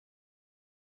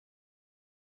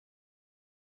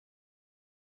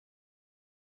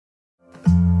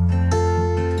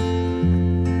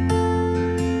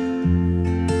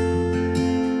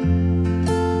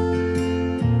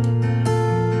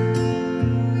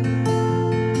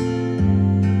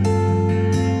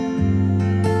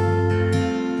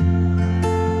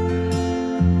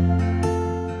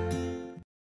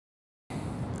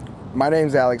My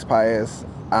name's Alex Paez.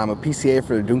 I'm a PCA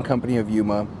for the Dune Company of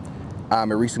Yuma.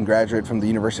 I'm a recent graduate from the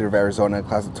University of Arizona,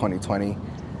 class of 2020.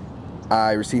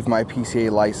 I received my PCA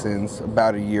license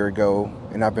about a year ago,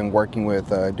 and I've been working with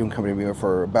Dune Company of Yuma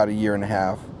for about a year and a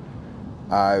half.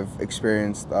 I've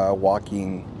experienced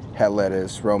walking head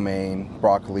lettuce, romaine,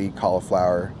 broccoli,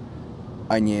 cauliflower,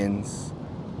 onions,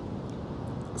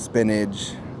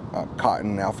 spinach,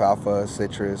 cotton, alfalfa,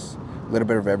 citrus, a little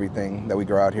bit of everything that we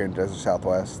grow out here in Desert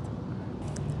Southwest.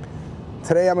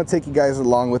 Today I'm going to take you guys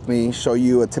along with me, show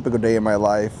you a typical day in my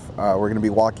life. We're going to be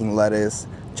walking lettuce,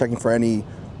 checking for any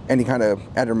kind of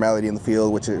abnormality in the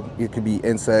field, which it could be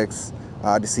insects,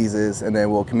 diseases, and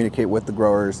then we'll communicate with the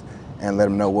growers and let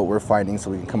them know what we're finding so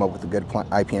we can come up with a good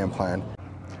IPM plan.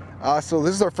 So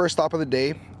this is our first stop of the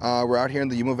day. We're out here in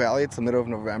the Yuma Valley. It's the middle of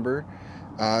November.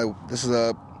 This is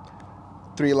a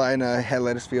 3-line head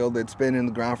lettuce field that's been in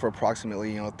the ground for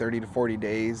approximately 30 to 40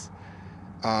 days.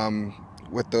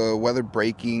 With the weather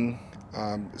breaking,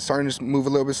 it's starting to move a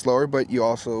little bit slower, but you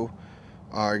also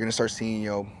are going to start seeing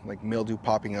like mildew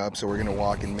popping up. So we're going to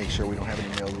walk and make sure we don't have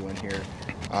any mildew in here.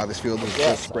 This field was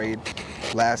just sprayed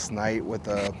last night with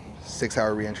a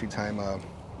 6-hour reentry time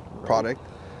product.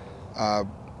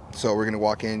 So we're going to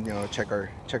walk in, check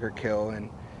our kill and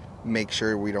make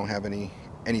sure we don't have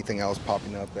anything else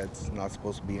popping up that's not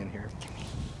supposed to be in here.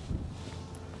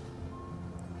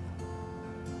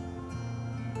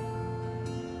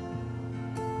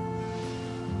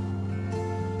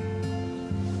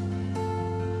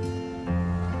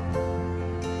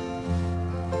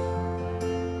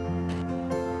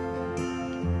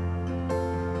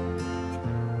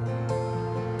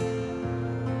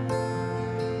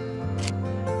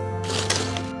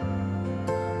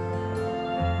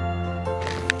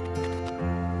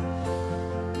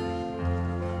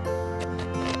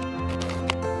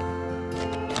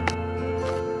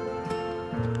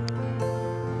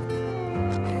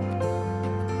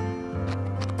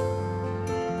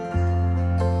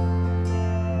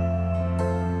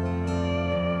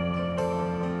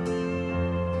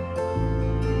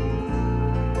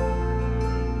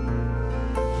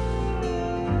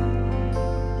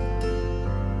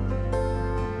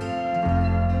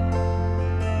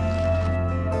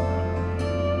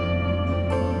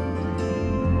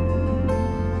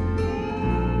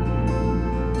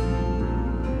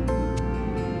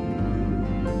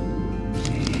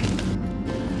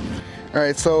 All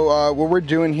right, so what we're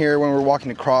doing here when we're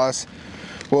walking across,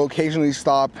 we'll occasionally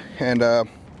stop and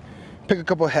pick a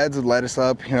couple heads of lettuce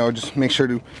up, just make sure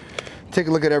to take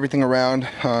a look at everything around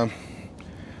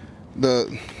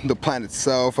the plant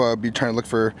itself, be trying to look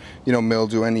for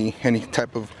mildew, any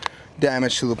type of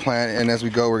damage to the plant, and as we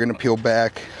go we're going to peel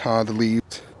back the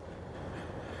leaves.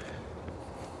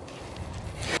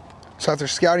 So after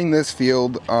scouting this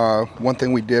field, one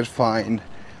thing we did find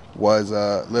was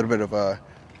a little bit of a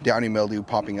downy mildew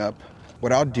popping up.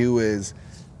 What I'll do is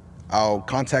I'll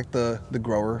contact the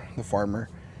grower, the farmer,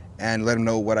 and let them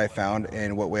know what I found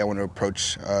and what way I want to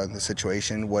approach the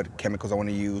situation, what chemicals I want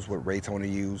to use, what rates I want to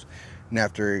use. And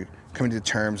after coming to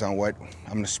terms on what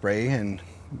I'm going to spray and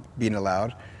being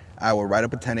allowed, I will write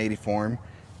up a 1080 form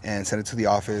and send it to the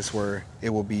office where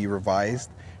it will be revised,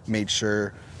 made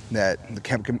sure that the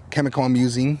chemical I'm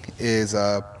using is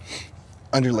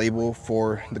under label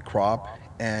for the crop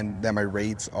and that my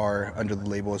rates are under the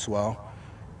label as well.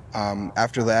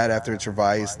 After that, after it's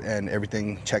revised and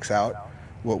everything checks out,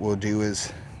 what we'll do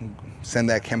is send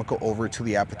that chemical over to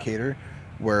the applicator,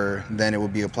 where then it will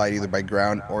be applied either by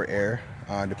ground or air,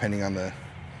 depending on the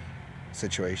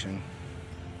situation.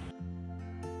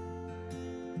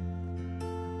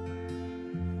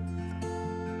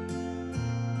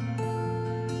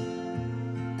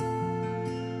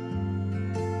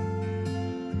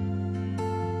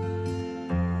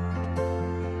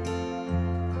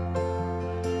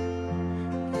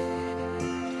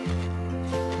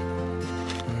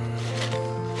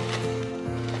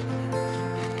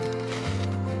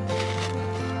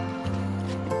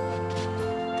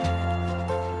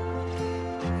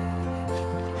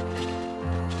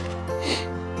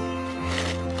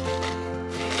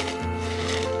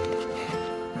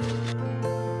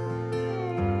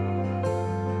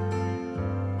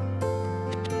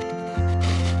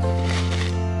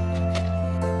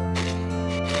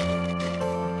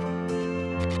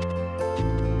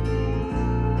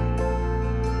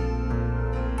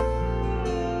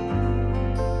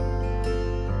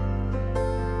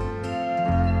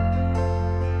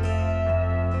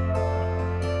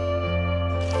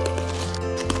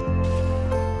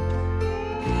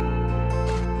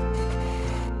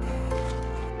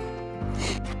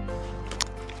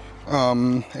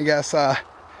 I guess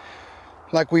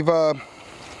Like we've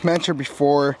mentioned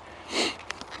before,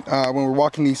 when we're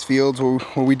walking these fields,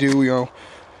 what we do, we're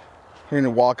going to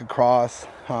walk across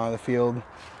the field.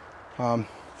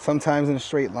 Sometimes in a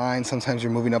straight line, sometimes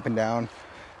you're moving up and down.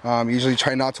 Usually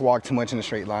try not to walk too much in a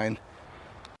straight line.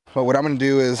 But what I'm going to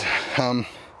do is,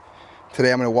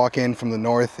 today I'm going to walk in from the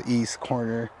northeast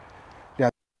corner down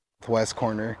to the southwest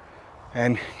corner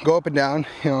and go up and down,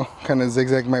 kind of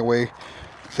zigzag my way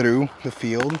through the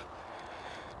field.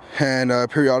 And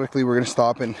periodically we're going to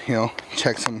stop and,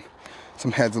 check some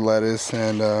heads of lettuce,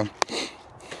 and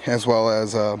as well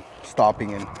as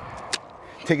stopping and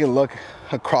taking a look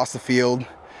across the field.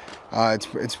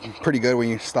 It's pretty good when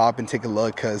you stop and take a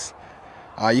look, because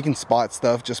you can spot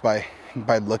stuff just by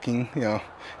looking.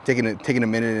 Taking a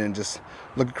minute and just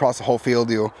look across the whole field,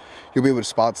 you'll be able to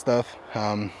spot stuff,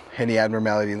 any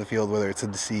abnormality in the field, whether it's a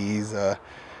disease,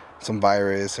 some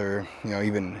virus, or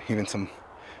even some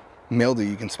mildew.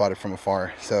 You can spot it from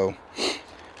afar. So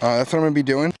that's what I'm going to be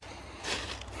doing.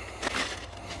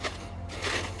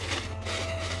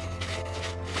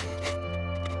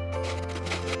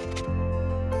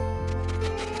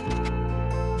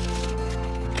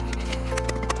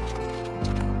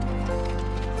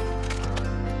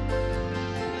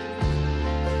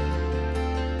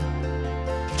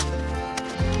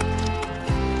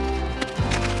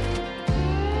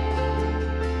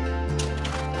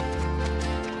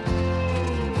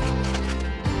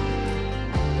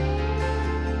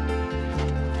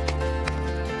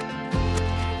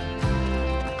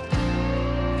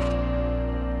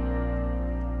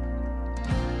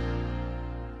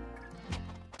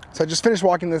 So I just finished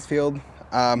walking this field.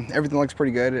 Everything looks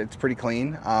pretty good. It's pretty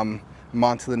clean. I'm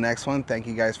on to the next one. Thank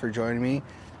you guys for joining me.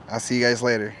 I'll see you guys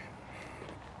later.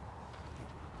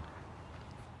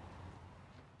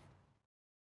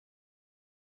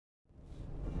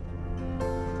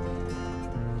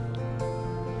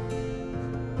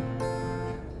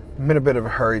 I'm in a bit of a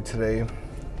hurry today.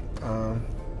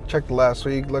 Checked last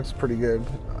week, looks pretty good.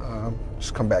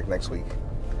 Just come back next week.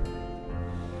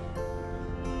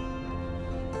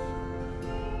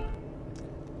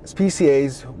 As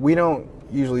PCAs, we don't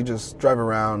usually just drive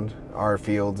around our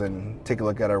fields and take a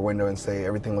look at our window and say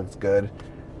everything looks good.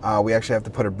 We actually have to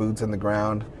put our boots in the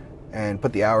ground and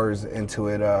put the hours into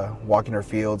it, walking our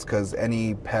fields, because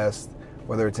any pest,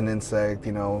 whether it's an insect,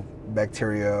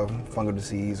 bacteria, fungal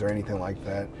disease, or anything like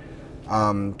that,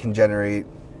 can generate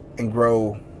and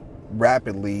grow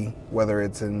rapidly, whether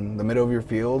it's in the middle of your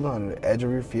field, on the edge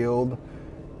of your field.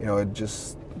 It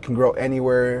just can grow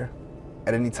anywhere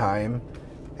at any time.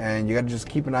 And you got to just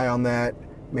keep an eye on that.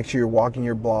 Make sure you're walking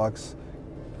your blocks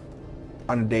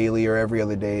on a daily or every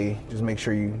other day. Just make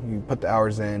sure you put the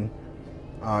hours in.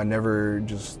 Never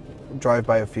just drive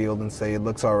by a field and say it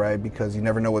looks all right, because you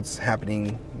never know what's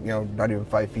happening, not even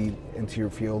 5 feet into your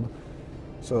field.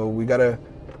 So we got to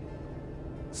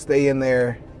stay in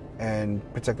there and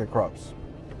protect the crops.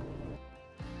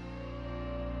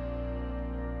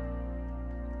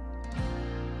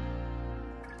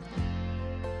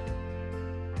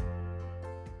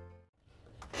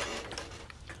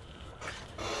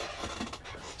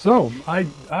 So I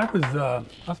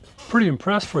was pretty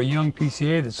impressed for a young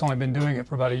PCA that's only been doing it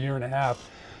for about 1.5 years.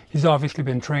 He's obviously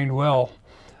been trained well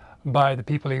by the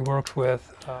people he works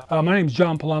with. My name is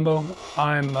John Palumbo.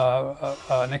 I'm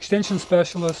an extension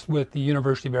specialist with the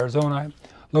University of Arizona,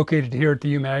 located here at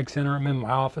the UMag Center. I'm in my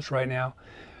office right now.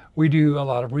 We do a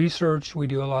lot of research. We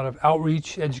do a lot of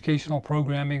outreach, educational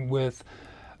programming with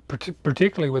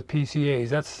particularly with PCAs.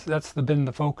 That's been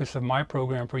the focus of my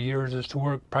program for years, is to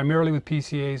work primarily with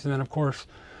PCAs, and then of course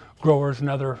growers and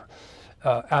other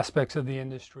aspects of the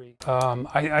industry.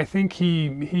 I think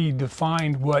he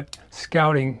defined what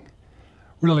scouting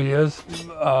really is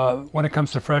when it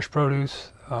comes to fresh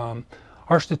produce.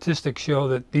 Our statistics show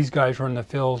that these guys are in the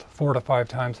field 4 to 5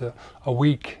 times a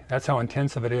week. That's how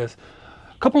intensive it is.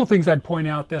 A couple of things I'd point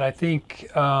out that I think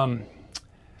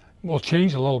will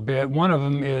change a little bit. One of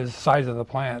them is size of the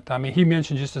plant. I mean, he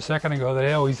mentioned just a second ago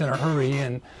that he's in a hurry,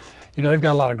 and they've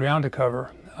got a lot of ground to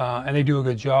cover, and they do a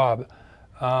good job.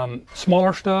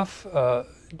 Smaller stuff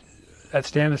at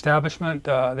stand establishment,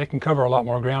 they can cover a lot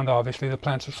more ground. Obviously, the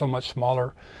plants are so much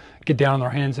smaller. Get down on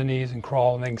their hands and knees and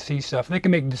crawl, and they can see stuff. They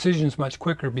can make decisions much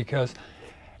quicker, because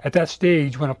at that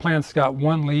stage, when a plant's got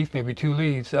 1 leaf, maybe 2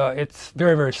 leaves, it's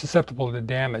very, very susceptible to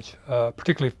damage,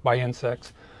 particularly by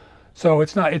insects. So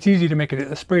it's easy to make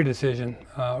a spray decision,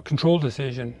 a control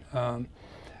decision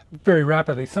very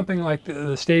rapidly. Something like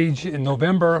the stage in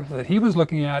November that he was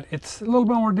looking at, it's a little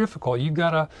bit more difficult. You've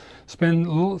got to spend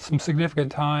some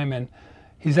significant time and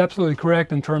He's absolutely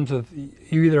correct in terms of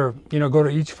you either go to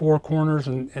each four corners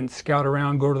and scout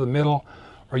around, go to the middle,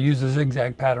 or use a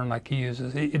zigzag pattern like he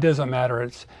uses. It doesn't matter.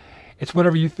 It's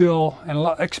whatever you feel, and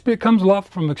it comes a lot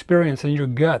from experience and your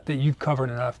gut that you've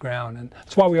covered enough ground, and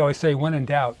that's why we always say, when in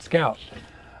doubt, scout.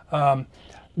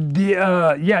 He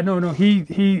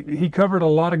covered a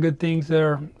lot of good things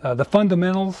there. The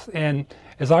fundamentals, and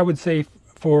as I would say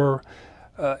for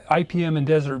IPM and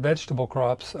desert vegetable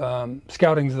crops,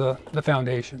 scouting's the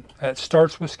foundation. It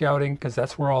starts with scouting because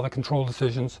that's where all the control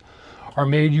decisions are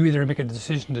made. You either make a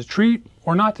decision to treat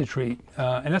or not to treat,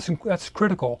 and that's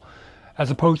critical, as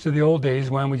opposed to the old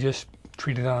days when we just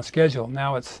treated on a schedule.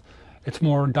 Now it's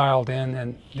more dialed in,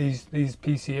 and these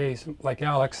PCAs like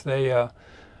Alex,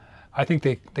 I think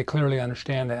they clearly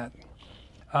understand that.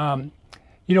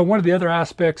 One of the other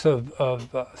aspects of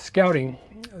scouting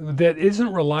that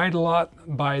isn't relied a lot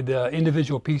by the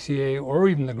individual PCA or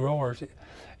even the growers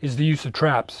is the use of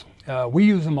traps. We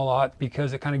use them a lot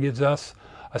because it kind of gives us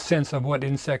a sense of what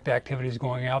insect activity is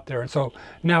going out there. And so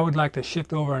now we'd like to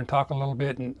shift over and talk a little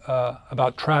bit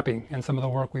about trapping and some of the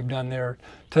work we've done there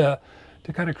to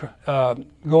kind of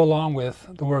go along with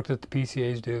the work that the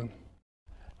PCAs do.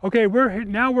 Okay, we're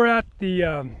at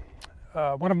the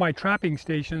one of my trapping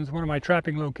stations, one of my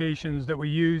trapping locations that we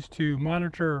use to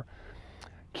monitor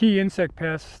key insect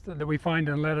pests that we find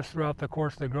in lettuce throughout the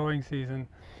course of the growing season.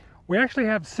 We actually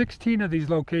have 16 of these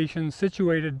locations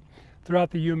situated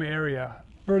throughout the Yuma area.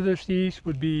 Furthest east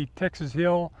would be Texas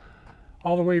Hill,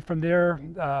 all the way from there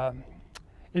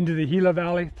into the Gila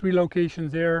Valley, 3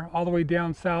 locations there, all the way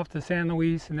down south to San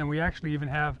Luis, and then we actually even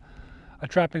have a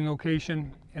trapping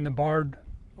location in the Bard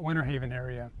Winter Haven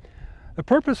area. The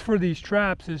purpose for these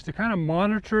traps is to kind of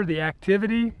monitor the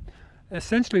activity,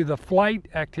 essentially the flight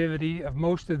activity of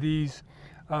most of these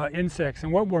insects,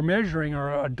 and what we're measuring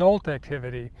are adult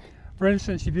activity. For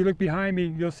instance, if you look behind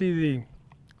me, you'll see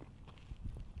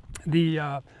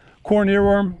the corn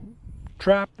earworm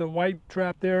trap, the white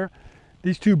trap there.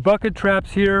 These 2 bucket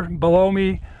traps here below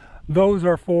me, those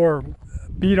are for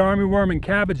beet armyworm and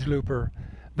cabbage looper,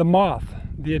 the moth,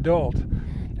 the adult.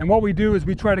 And what we do is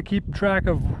we try to keep track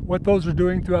of what those are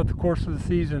doing throughout the course of the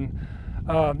season,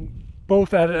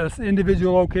 both at an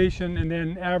individual location and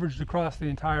then averaged across the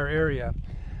entire area.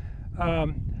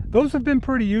 Those have been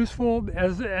pretty useful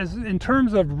as in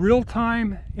terms of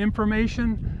real-time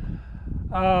information.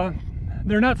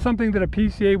 They're not something that a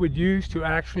PCA would use to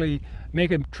actually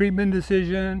make a treatment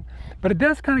decision, but it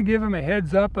does kind of give them a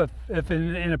heads up if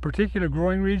in a particular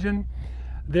growing region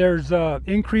there's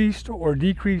increased or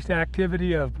decreased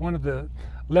activity of one of the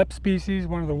lep species,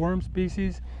 one of the worm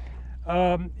species.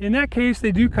 In that case,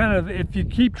 they do kind of, if you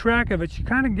keep track of it, you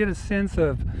kind of get a sense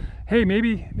of, hey,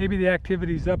 maybe the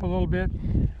activity's up a little bit.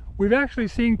 We've actually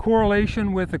seen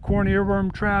correlation with the corn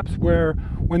earworm traps, where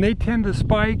when they tend to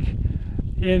spike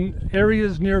in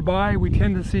areas nearby, we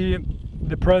tend to see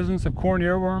the presence of corn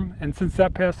earworm, and since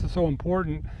that pest is so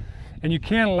important and you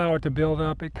can't allow it to build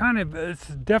up, it's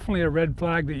definitely a red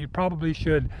flag that you probably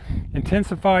should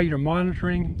intensify your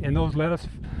monitoring in those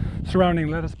surrounding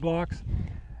lettuce blocks.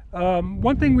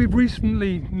 One thing we've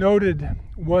recently noted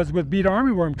was with beet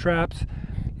armyworm traps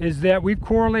is that we've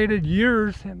correlated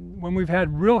years when we've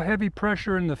had real heavy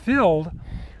pressure in the field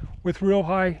with real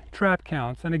high trap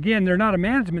counts. And again, they're not a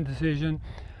management decision,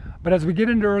 but as we get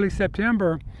into early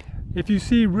September, if you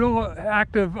see a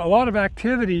lot of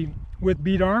activity with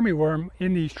beet armyworm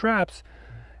in these traps,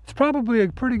 it's probably a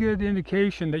pretty good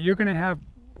indication that you're going to have,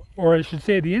 or I should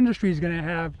say the industry is going to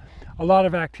have a lot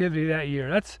of activity that year.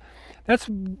 That's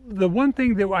the one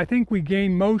thing that I think we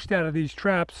gain most out of these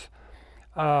traps,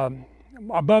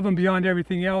 above and beyond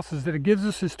everything else, is that it gives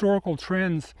us historical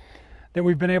trends that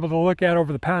we've been able to look at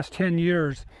over the past 10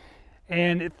 years.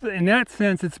 And in that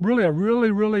sense, it's really a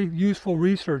really useful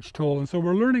research tool. And so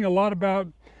we're learning a lot about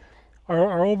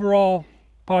our overall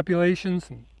populations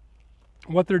and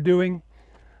what they're doing.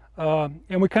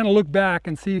 And we kind of look back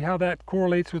and see how that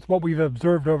correlates with what we've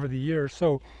observed over the years.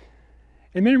 So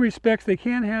in many respects, they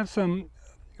can have some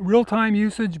real-time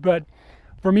usage, but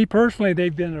for me personally,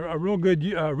 they've been a real good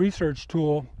research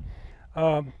tool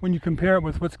when you compare it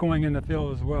with what's going in the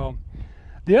field as well.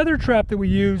 The other trap that we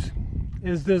use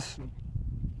is this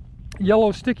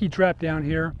yellow sticky trap down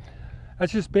here.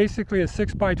 That's just basically a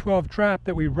 6x12 trap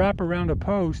that we wrap around a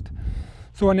post.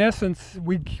 So in essence,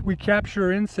 we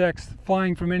capture insects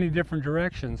flying from any different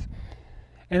directions.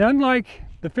 And unlike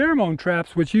the pheromone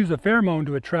traps, which use a pheromone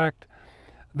to attract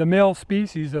the male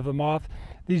species of the moth,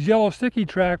 these yellow sticky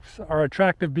traps are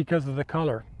attractive because of the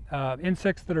color.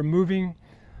 Insects that are moving,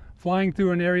 flying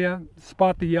through an area,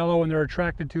 spot the yellow and they're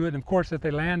attracted to it. And of course, if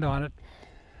they land on it,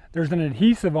 there's an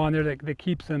adhesive on there that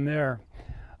keeps them there.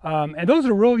 And those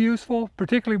are real useful,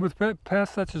 particularly with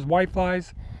pests such as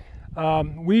whiteflies.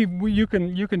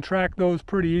 You can track those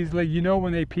pretty easily. You know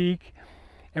when they peak,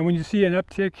 and when you see an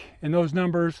uptick in those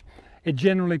numbers, it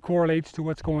generally correlates to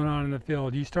what's going on in the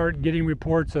field. You start getting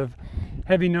reports of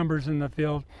heavy numbers in the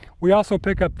field. We also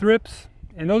pick up thrips,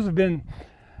 and those have been,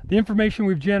 the information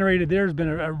we've generated there has been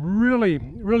a really,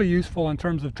 really useful in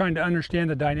terms of trying to understand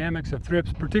the dynamics of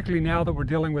thrips, particularly now that we're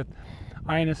dealing with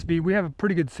INSV. We have a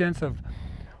pretty good sense of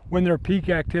when their peak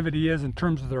activity is in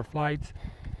terms of their flights.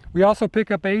 We also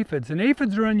pick up aphids, and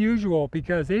aphids are unusual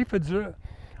because aphids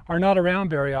are not around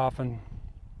very often.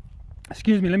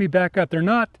 Excuse me, let me back up.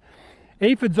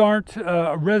 Aphids aren't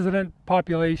resident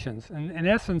populations. In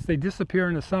essence, they disappear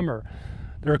in the summer.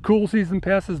 They're a cool season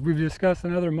pest, as we've discussed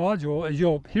in other modules, as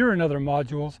you'll hear in other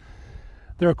modules.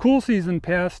 They're a cool season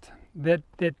pest that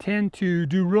tend to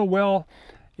do real well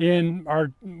in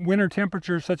our winter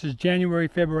temperatures such as January,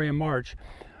 February, and March.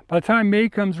 By the time May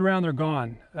comes around, they're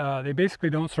gone. They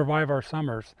basically don't survive our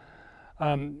summers.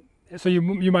 So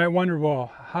you might wonder,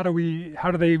 well, how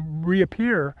do they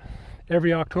reappear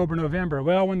every October, November?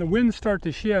 Well, when the winds start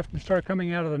to shift and start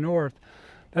coming out of the north,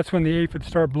 that's when the aphids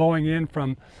start blowing in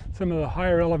from some of the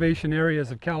higher elevation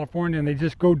areas of California, and they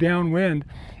just go downwind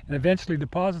and eventually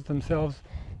deposit themselves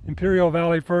in Imperial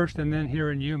Valley first and then here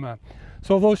in Yuma.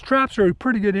 So those traps are a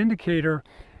pretty good indicator,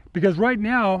 because right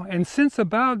now, and since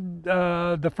about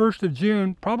the 1st of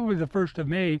June, probably the 1st of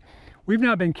May, we've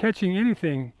not been catching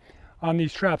anything on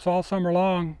these traps all summer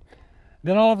long.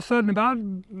 Then all of a sudden,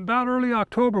 about early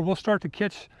October, we'll start to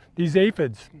catch these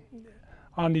aphids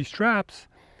on these traps,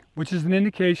 which is an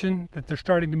indication that they're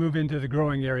starting to move into the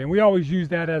growing area. And we always use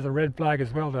that as a red flag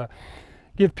as well to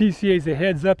give PCAs a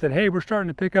heads up that, hey, we're starting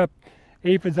to pick up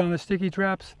aphids on the sticky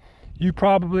traps. You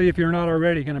probably, if you're not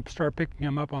already, going to start picking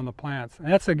them up on the plants.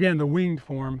 And that's, again, the winged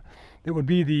form. That would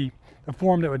be the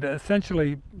form that would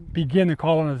essentially begin the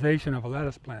colonization of a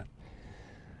lettuce plant.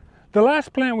 The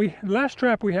last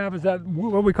trap we have is that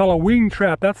what we call a wing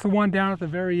trap. That's the one down at the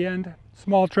very end,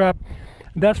 small trap.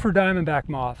 That's for diamondback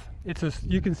moth.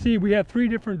 You can see we have 3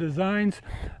 different designs.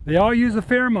 They all use a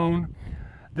pheromone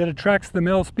that attracts the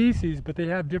male species, but they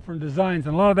have different designs,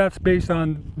 and a lot of that's based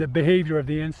on the behavior of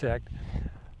the insect.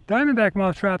 Diamondback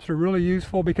moth traps are really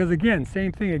useful because, again,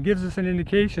 same thing, it gives us an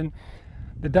indication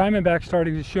the diamondback's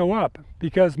starting to show up,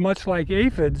 because much like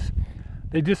aphids,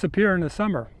 they disappear in the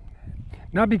summer.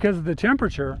 Not because of the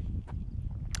temperature,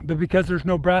 but because there's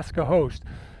no brassica host.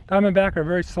 Diamondback are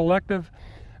very selective,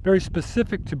 very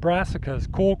specific to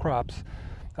brassicas, cole crops,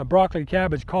 broccoli,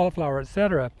 cabbage, cauliflower,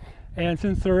 etc. And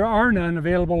since there are none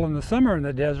available in the summer in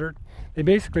the desert, they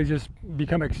basically just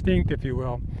become extinct, if you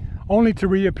will, only to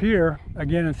reappear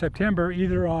again in September,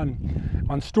 either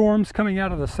on storms coming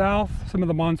out of the south, some of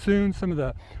the monsoons, some of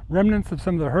the remnants of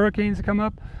some of the hurricanes that come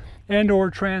up, and or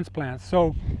transplants.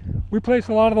 So we place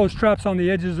a lot of those traps on the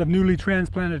edges of newly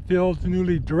transplanted fields,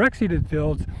 newly direct seeded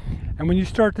fields, and when you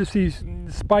start to see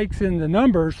spikes in the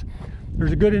numbers,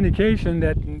 there's a good indication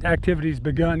that activity's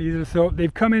begun. Either so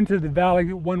they've come into the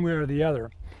valley one way or the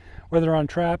other, whether on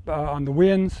on the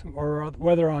winds or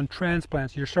whether on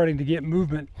transplants. You're starting to get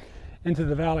movement into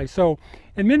the valley. So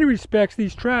in many respects,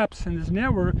 these traps and this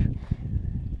network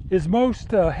is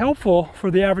most helpful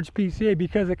for the average PCA,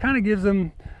 because it kind of gives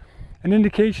them an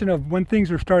indication of when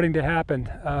things are starting to happen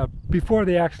before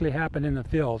they actually happen in the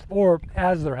field, or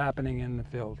as they're happening in the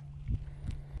field.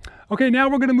 Okay, now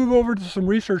we're going to move over to some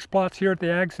research plots here at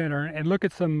the Ag Center and look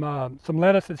at some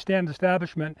lettuce at stand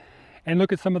establishment, and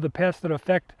look at some of the pests that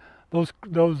affect those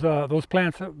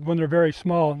plants when they're very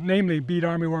small, namely beet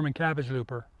armyworm and cabbage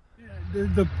looper.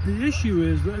 The issue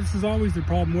is, this is always the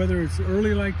problem, whether it's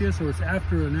early like this or it's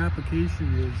after an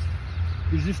application,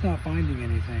 is just not finding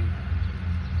anything.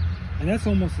 And that's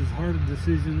almost as hard a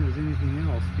decision as anything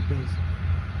else, because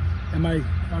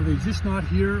are they just not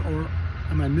here, or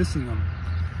am I missing them?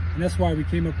 And that's why we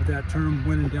came up with that term,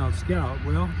 when in doubt, scout.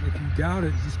 Well, if you doubt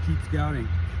it, just keep scouting.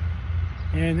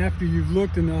 And after you've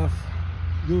looked enough,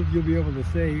 you'll be able to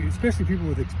say, especially people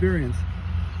with experience,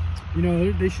 you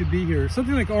know, they should be here.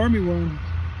 Something like armyworm,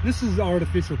 this is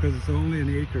artificial because it's only an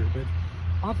acre, but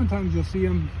oftentimes you'll see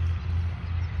them,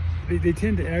 they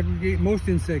tend to aggregate. Most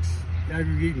insects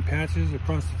aggregate in patches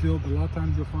across the field, but a lot of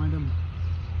times you'll find them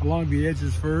along the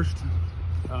edges first.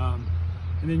 And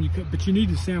then but you need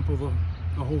to sample the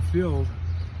whole field.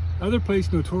 Other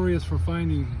place notorious for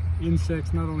finding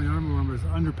insects, not only armyworm, is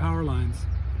under power lines.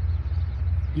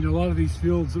 You know, a lot of these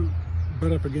fields are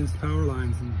butt up against power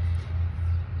lines, and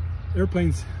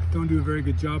airplanes don't do a very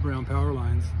good job around power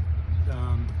lines.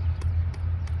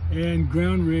 And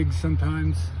ground rigs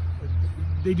sometimes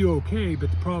they do okay, but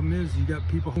the problem is you got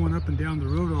people going up and down the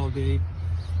road all day,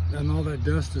 and all that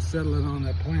dust is settling on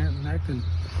that plant, and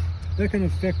that can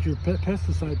affect your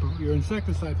your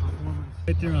insecticide performance.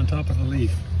 Right there on top of the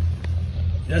leaf.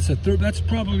 That's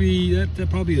probably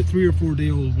a 3 or 4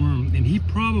 day old worm, and he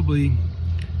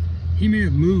may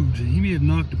have moved. He may have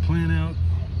knocked the plant out,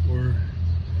 or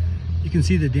you can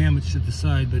see the damage to the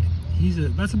side. But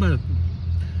that's about a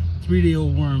 3 day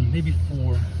old worm, maybe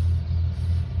 4.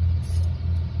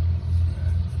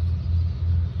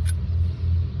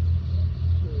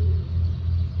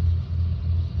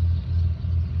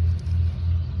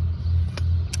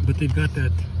 But they've got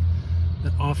that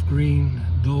off green,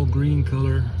 dull green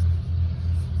color.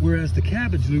 Whereas the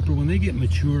cabbage looper, when they get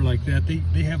mature like that,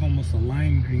 they have almost a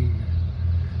lime green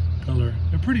color.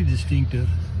 They're pretty distinctive.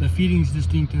 The feeding's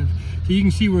distinctive. So you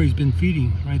can see where he's been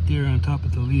feeding right there on top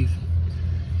of the leaf.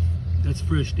 That's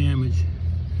fresh damage.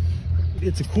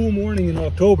 It's a cool morning in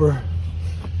October.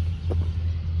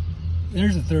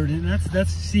 There's a third, and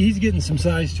see, he's getting some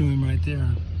size to him right there.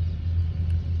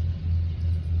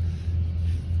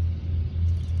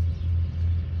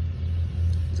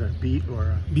 Is that a beet or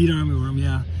a beet armyworm?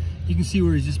 Yeah, you can see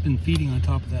where he's just been feeding on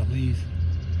top of that leaf.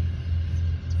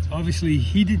 Obviously,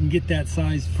 he didn't get that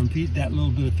size from that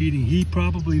little bit of feeding. He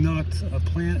probably knocked a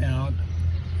plant out,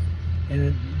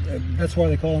 and that's why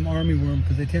they call them armyworm,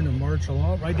 because they tend to march a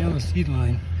lot right down the seed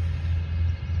line,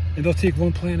 and they'll take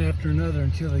one plant after another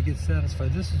until they get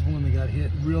satisfied. This is one that got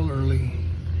hit real early.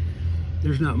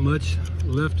 There's not much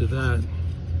left of that.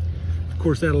 Of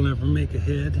course, that'll never make a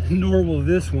head, nor will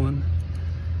this one.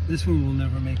 This one will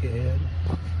never make a head.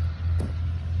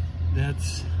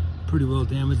 That's pretty well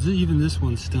damaged. Even this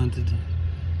one's stunted.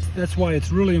 That's why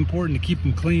it's really important to keep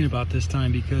them clean about this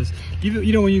time, because even,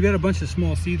 you know, when you got a bunch of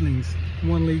small seedlings,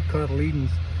 one leaf cotyledons,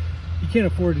 you can't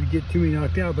afford to get too many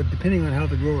knocked out. But depending on how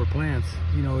the grower plants,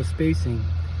 you know, spacing.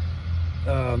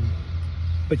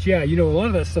 But yeah, you know, a lot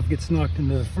of that stuff gets knocked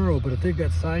into the furrow, but if they've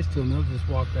got size to them, they'll just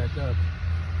walk back up.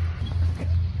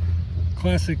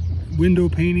 Classic window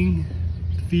painting.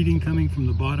 Feeding coming from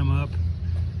the bottom up.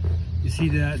 You see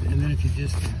that, and then if you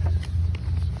just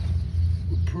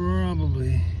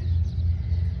probably,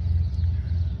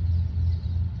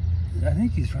 I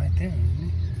think he's right there,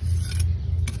 isn't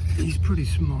he? He's pretty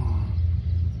small.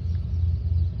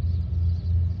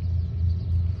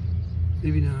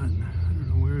 Maybe not. I don't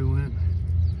know where he went.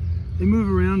 They move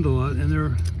around a lot, and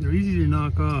they're easy to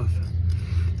knock off.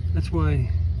 That's why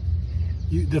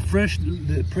the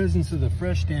presence of the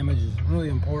fresh damage is really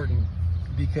important,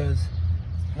 because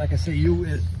like I say,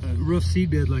 a rough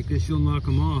seed bed like this, you'll knock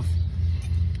them off.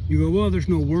 You go, well, there's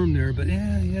no worm there, but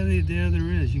yeah, there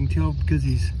is. You can tell because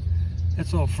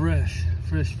that's all fresh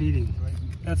feeding.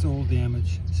 That's old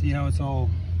damage. See how it's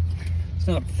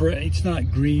not fresh, it's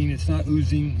not green, it's not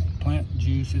oozing plant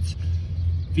juice. It's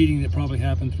feeding that probably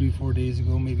happened 3 or 4 days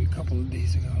ago, maybe a couple of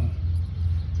days ago.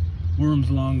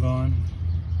 Worm's long gone.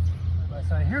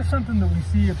 Here's something that we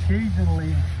see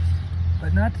occasionally,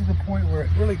 but not to the point where it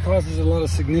really causes a lot of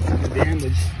significant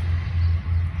damage,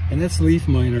 and that's leaf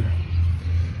miner.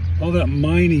 All that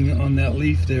mining on that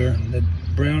leaf there, that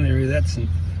brown area, that's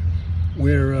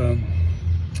where a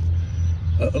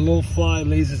little fly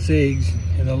lays its eggs,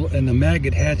 and the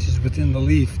maggot hatches within the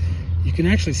leaf. You can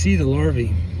actually see the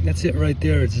larvae. That's it right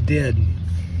there. It's dead.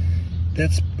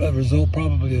 That's a result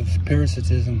probably of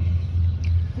parasitism.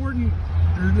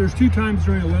 There's 2 times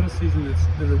during the lettuce season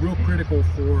that are real critical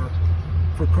for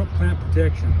plant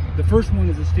protection. The first one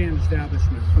is the stand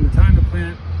establishment. From the time the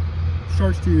plant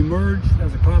starts to emerge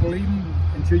as a cotyledon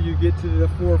until you get to the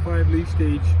 4 or 5 leaf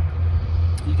stage.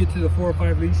 You get to the 4 or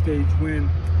 5 leaf stage when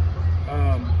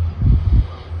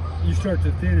you start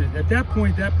to thin it. At that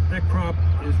point, that crop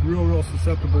is real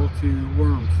susceptible to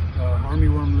worms,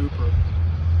 armyworm looper.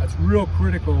 That's real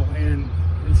critical, and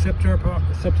in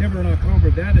September and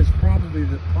October, that is probably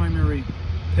the primary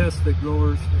pest that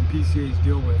growers and PCAs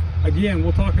deal with. Again,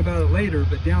 we'll talk about it later,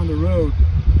 but down the road,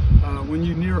 when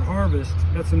you near harvest,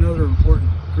 that's another important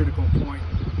critical point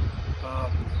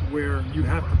where you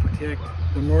have to protect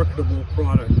the marketable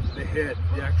product, the head,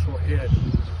 the actual head,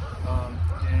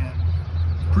 and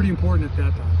it's pretty important at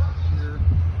that time.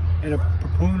 And a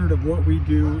proponent of what we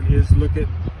do is look at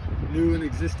new and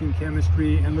existing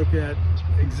chemistry, and look at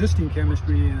existing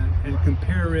chemistry and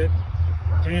compare it.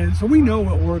 And so we know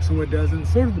what works and what doesn't.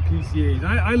 So do the PCAs.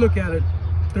 I look at it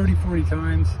 30, 40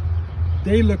 times.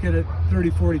 They look at it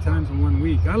 30, 40 times in 1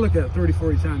 week. I look at it 30,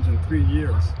 40 times in 3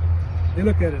 years. They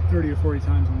look at it 30 or 40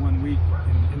 times in 1 week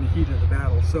in the heat of the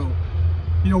battle. So,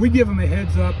 you know, we give them a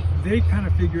heads up. They kind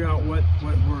of figure out what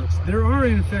works. There are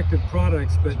ineffective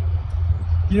products, but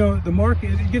You know, the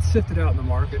market, it gets sifted out in the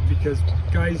market because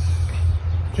guys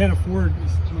can't afford,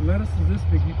 when lettuce is this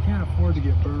big, you can't afford to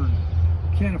get burned.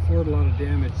 You can't afford a lot of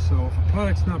damage. So if a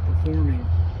product's not performing,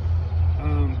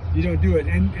 you don't do it.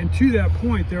 And to that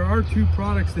point, there are two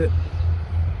products that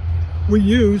we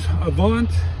use, Avant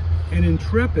and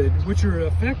Intrepid, which are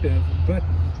effective, but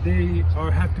they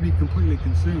have to be completely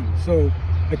consumed. So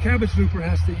a cabbage looper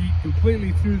has to eat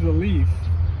completely through the leaf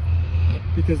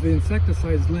because the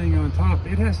insecticide is laying on top.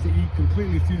 It has to eat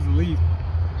completely through the leaf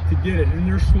to get it, and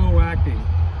they're slow acting.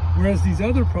 Whereas these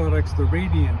other products, the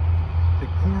Radiant, the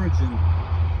Coragen,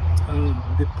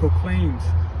 the Proclaims,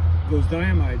 those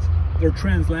diamides, they're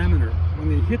translaminar. When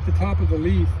they hit the top of the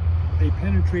leaf, they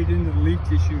penetrate into the leaf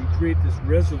tissue and create this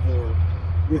reservoir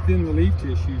within the leaf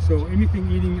tissue. So anything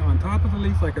eating on top of the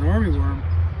leaf, like an armyworm,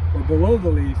 or below the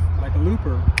leaf, like a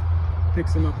looper,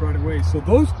 picks them up right away. So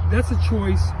that's a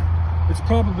choice. It's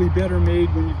probably better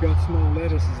made when you've got small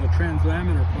lettuce as a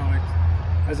translaminar product,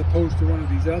 as opposed to one of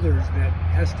these others that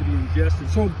has to be ingested.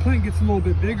 So the plant gets a little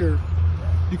bit bigger,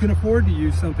 you can afford to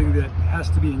use something that has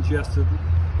to be ingested,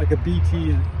 like a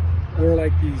BT or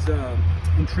like these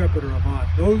Intrepid or Avant.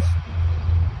 Those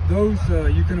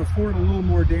you can afford a little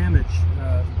more damage,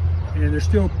 and they're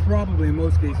still probably in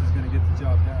most cases going to get the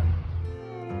job done.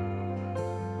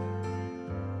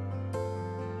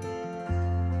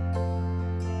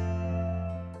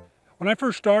 When I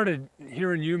first started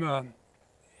here in Yuma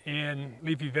in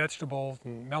leafy vegetables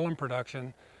and melon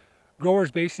production,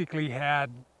 growers basically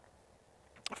had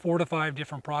 4 to 5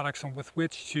 different products with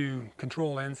which to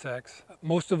control insects.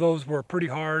 Most of those were pretty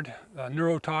hard,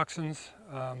 neurotoxins,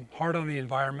 hard on the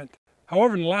environment.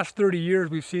 However, in the last 30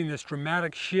 years, we've seen this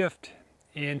dramatic shift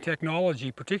in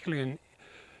technology, particularly in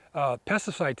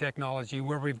pesticide technology,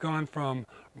 where we've gone from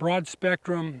broad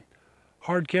spectrum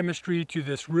hard chemistry to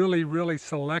this really, really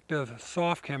selective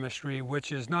soft chemistry,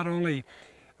 which is not only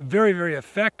very, very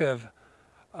effective,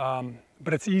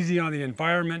 but it's easy on the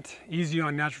environment, easy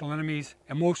on natural enemies,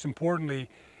 and most importantly,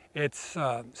 it's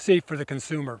safe for the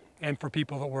consumer and for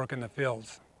people that work in the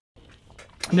fields.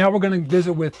 Now we're going to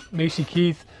visit with Macy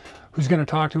Keith, who's going to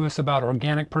talk to us about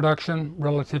organic production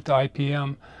relative to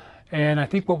IPM. And I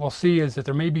think what we'll see is that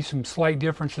there may be some slight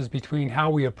differences between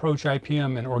how we approach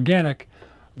IPM in organic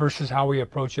versus how we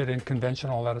approach it in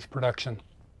conventional lettuce production.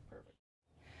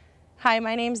 Hi,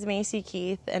 my name is Macy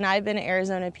Keith, and I've been at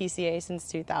Arizona PCA since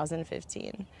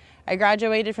 2015. I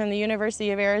graduated from the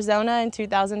University of Arizona in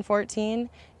 2014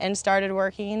 and started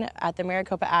working at the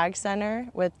Maricopa Ag Center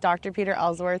with Dr. Peter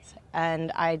Ellsworth,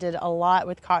 and I did a lot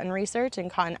with cotton research and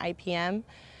cotton IPM.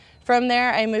 From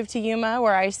there, I moved to Yuma,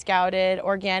 where I scouted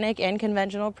organic and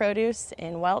conventional produce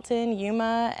in Welton,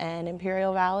 Yuma, and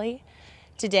Imperial Valley.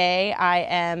 Today, I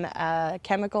am a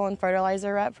chemical and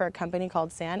fertilizer rep for a company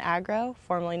called San Agro,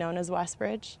 formerly known as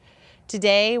Westbridge.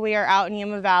 Today, we are out in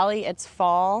Yuma Valley. It's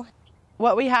fall.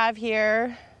 What we have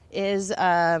here is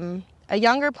a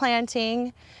younger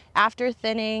planting after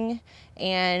thinning,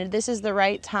 and this is the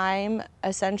right time,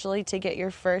 essentially, to get your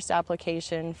first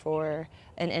application for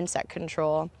an insect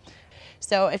control.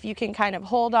 So if you can kind of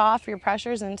hold off your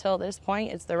pressures until this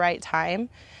point, it's the right time.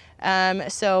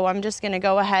 So I'm just going to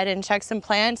go ahead and check some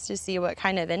plants to see what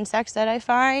kind of insects that I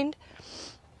find.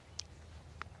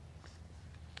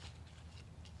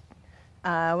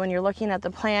 When you're looking at the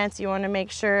plants, you want to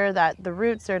make sure that the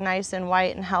roots are nice and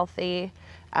white and healthy.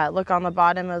 Look on the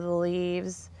bottom of the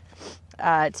leaves.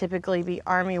 Typically, the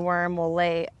armyworm will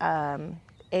lay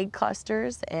egg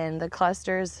clusters, and the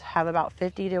clusters have about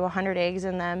 50 to 100 eggs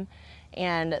in them.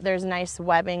 And there's nice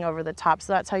webbing over the top,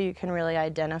 so that's how you can really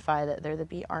identify that they're the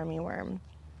bee armyworm.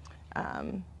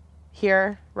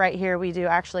 Right here, we do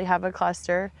actually have a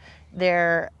cluster.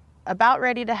 They're about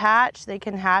ready to hatch. They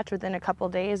can hatch within a couple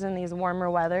days in these warmer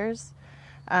weathers.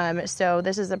 So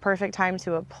this is the perfect time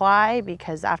to apply,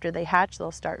 because after they hatch,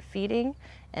 they'll start feeding,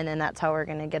 and then that's how we're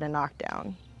going to get a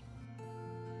knockdown.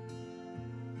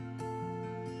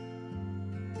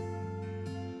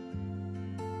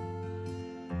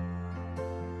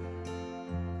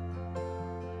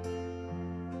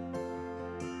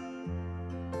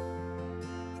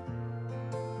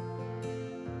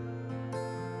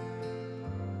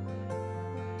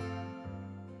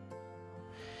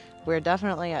 We're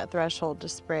definitely at threshold to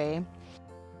spray.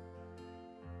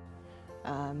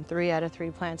 3 out of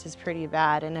 3 plants is pretty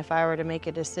bad, and if I were to make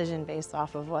a decision based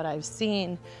off of what I've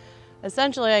seen,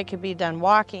 essentially I could be done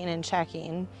walking and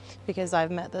checking because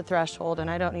I've met the threshold and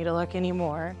I don't need to look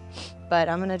anymore. But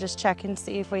I'm gonna just check and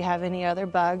see if we have any other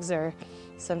bugs or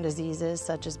some diseases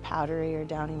such as powdery or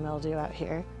downy mildew out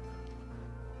here.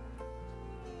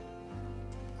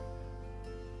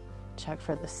 check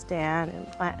for the stand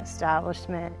and plant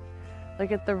establishment.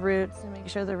 Look at the roots and make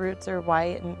sure the roots are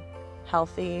white and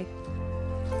healthy.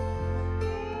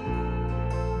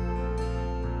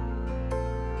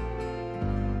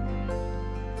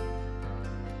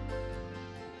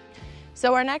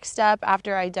 So our next step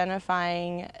after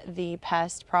identifying the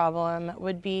pest problem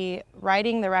would be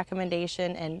writing the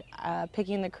recommendation and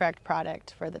picking the correct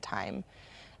product for the time.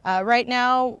 Right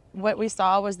now, what we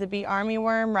saw was the bee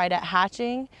armyworm right at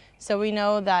hatching, so we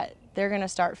know that they're going to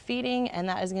start feeding, and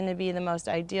that is going to be the most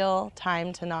ideal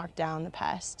time to knock down the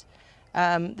pest.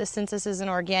 Since this is an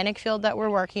organic field that we're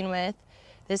working with,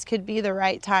 this could be the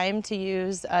right time to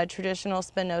use a traditional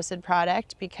spinosad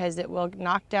product because it will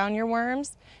knock down your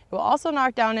worms. It will also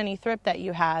knock down any thrip that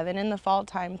you have, and in the fall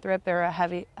time, thrip are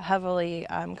a heavily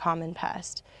common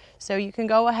pest. So you can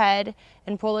go ahead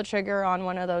and pull the trigger on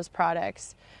one of those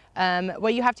products.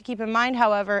 What you have to keep in mind,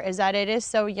 however, is that it is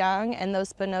so young and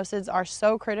those spinosads are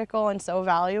so critical and so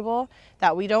valuable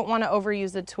that we don't want to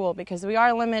overuse the tool because we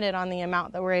are limited on the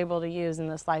amount that we're able to use in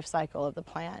this life cycle of the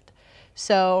plant.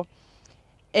 So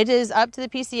it is up to the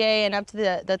PCA and up to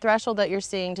the threshold that you're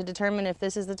seeing to determine if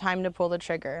this is the time to pull the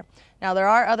trigger. Now, there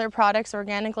are other products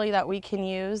organically that we can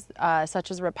use,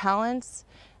 such as repellents,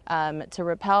 to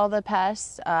repel the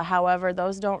pests. However,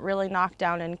 those don't really knock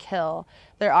down and kill.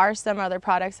 There are some other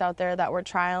products out there that we're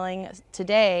trialing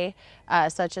today,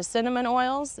 such as cinnamon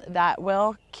oils, that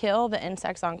will kill the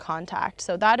insects on contact.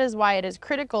 So that is why it is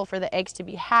critical for the eggs to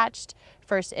be hatched,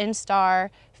 first instar,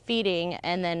 feeding,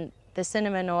 and then the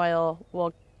cinnamon oil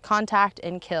will contact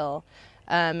and kill.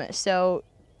 So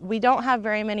we don't have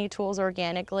very many tools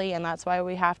organically, and that's why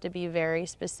we have to be very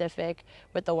specific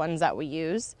with the ones that we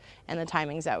use and the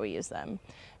timings that we use them.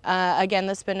 Again,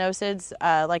 the spinosades,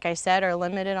 like I said, are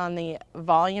limited on the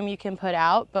volume you can put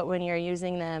out, but when you're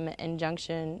using them in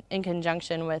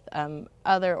conjunction with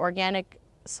other organic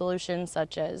solutions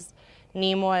such as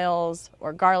neem oils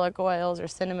or garlic oils or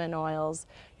cinnamon oils,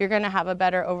 you're going to have a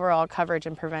better overall coverage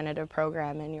and preventative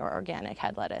program in your organic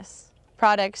head lettuce.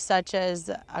 Products such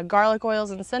as garlic oils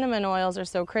and cinnamon oils are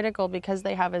so critical because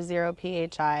they have a 0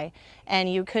 pHi,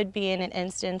 and you could be in an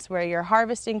instance where you're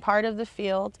harvesting part of the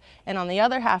field and on the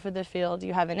other half of the field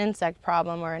you have an insect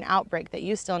problem or an outbreak that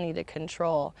you still need to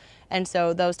control. And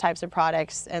so those types of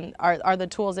products are the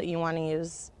tools that you want to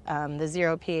use, the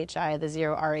 0 pHi, the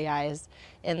 0 REIs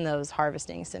in those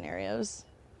harvesting scenarios.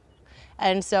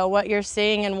 And so what you're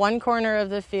seeing in one corner of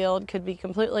the field could be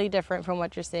completely different from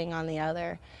what you're seeing on the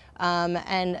other.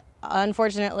 And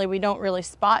unfortunately, we don't really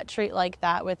spot treat like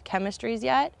that with chemistries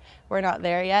yet. We're not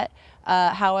there yet.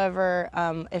 However,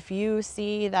 if you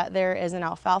see that there is an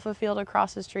alfalfa field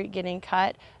across the street getting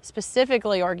cut,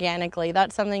 specifically organically,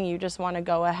 that's something you just want to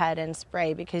go ahead and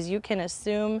spray because you can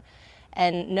assume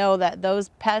and know that those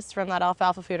pests from that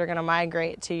alfalfa field are going to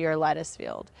migrate to your lettuce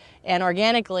field. And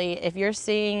organically, if you're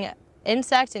seeing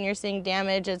insects and you're seeing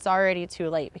damage, it's already too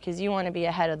late because you want to be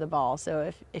ahead of the ball.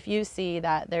 So if you see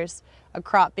that there's a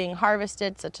crop being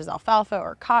harvested, such as alfalfa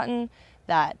or cotton,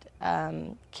 that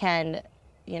can,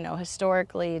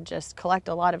 historically just collect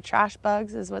a lot of trash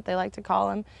bugs is what they like to call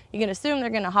them, you can assume they're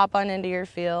going to hop on into your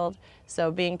field.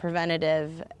 So being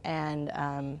preventative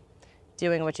and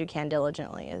doing what you can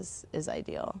diligently is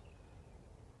ideal.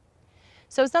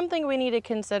 So something we need to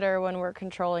consider when we're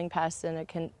controlling pests in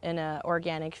an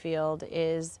organic field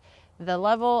is the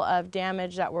level of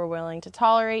damage that we're willing to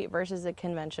tolerate versus a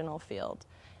conventional field.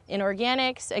 In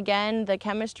organics, again, the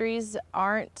chemistries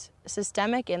aren't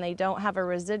systemic and they don't have a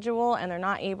residual and they're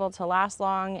not able to last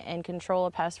long and control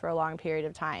a pest for a long period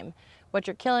of time. What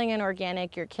you're killing in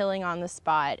organic, you're killing on the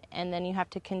spot, and then you have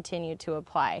to continue to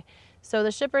apply. So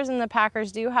the shippers and the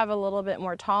packers do have a little bit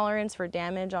more tolerance for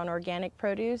damage on organic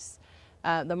produce.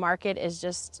 The market is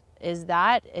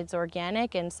it's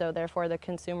organic, and so therefore the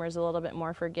consumer is a little bit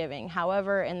more forgiving.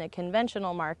 However, in the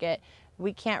conventional market,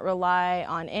 we can't rely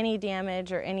on any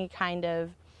damage or any kind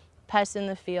of pest in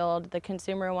the field. The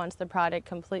consumer wants the product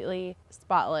completely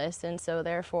spotless, and so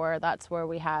therefore that's where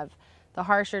we have the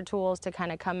harsher tools to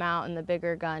kind of come out and the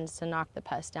bigger guns to knock the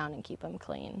pests down and keep them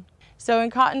clean. So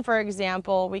in cotton, for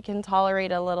example, we can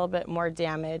tolerate a little bit more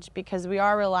damage because we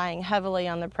are relying heavily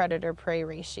on the predator-prey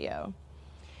ratio.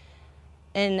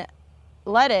 In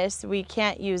lettuce, we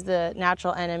can't use the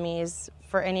natural enemies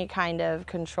for any kind of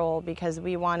control because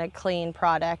we want a clean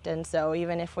product, and so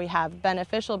even if we have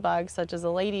beneficial bugs such as a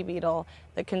lady beetle,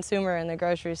 the consumer in the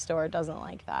grocery store doesn't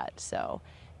like that. So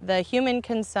the human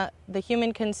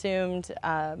consumed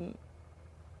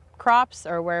crops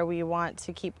are where we want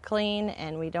to keep clean,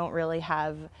 and we don't really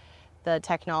have the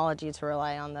technology to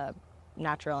rely on the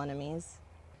natural enemies.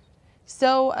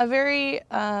 So a very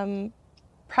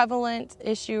prevalent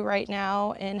issue right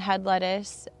now in head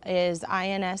lettuce is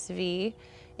INSV.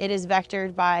 It is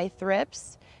vectored by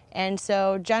thrips. And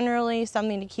so generally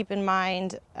something to keep in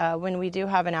mind when we do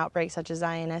have an outbreak such as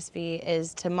INSV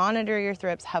is to monitor your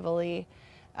thrips heavily.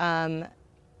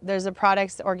 There's a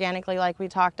products organically, like we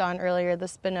talked on earlier, the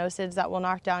spinosades that will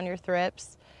knock down your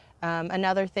thrips.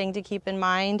 Another thing to keep in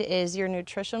mind is your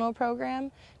nutritional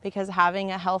program, because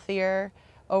having a healthier,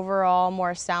 overall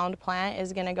more sound plant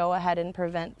is going to go ahead and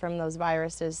prevent from those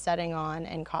viruses setting on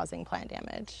and causing plant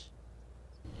damage.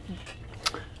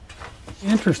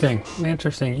 Interesting,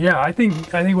 interesting. Yeah, I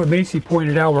think what Macy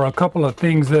pointed out were a couple of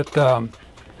things that are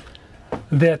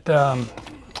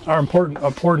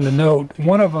important to note.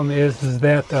 One of them is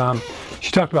that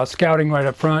she talked about scouting right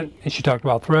up front, and she talked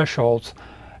about thresholds,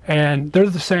 and they're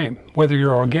the same whether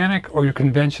you're organic or you're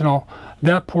conventional.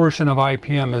 That portion of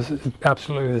IPM is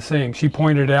absolutely the same. She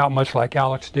pointed out, much like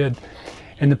Alex did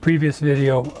in the previous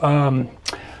video.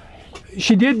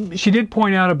 She did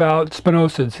point out about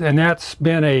spinosades, and that's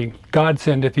been a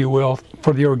godsend, if you will,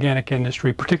 for the organic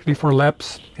industry, particularly for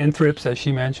leps and thrips, as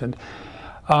she mentioned.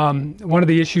 One of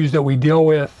the issues that we deal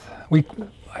with,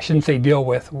 I shouldn't say deal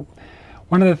with,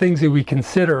 one of the things that we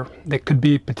consider that could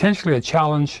be potentially a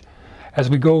challenge as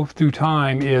we go through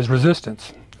time is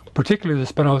resistance, particularly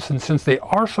the spinosades, since they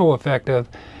are so effective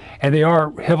and they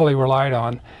are heavily relied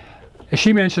on. As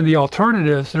she mentioned, the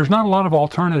alternatives, there's not a lot of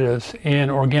alternatives in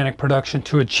organic production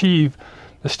to achieve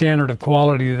the standard of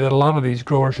quality that a lot of these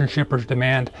growers and shippers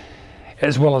demand,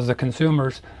 as well as the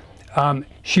consumers.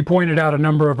 She pointed out a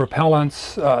number of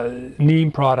repellents,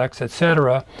 neem products,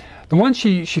 etc. The one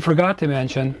she forgot to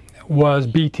mention was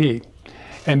BT.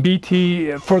 And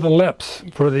BT for the lips,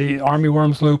 for the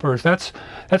armyworms, loopers, that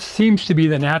seems to be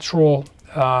the natural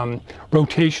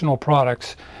rotational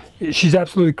products. She's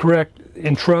absolutely correct.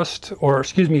 In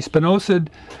spinosad,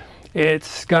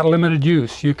 it's got limited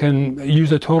use. You can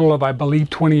use a total of, I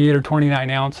believe, 28 or 29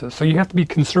 ounces. So you have to be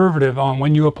conservative on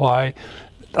when you apply.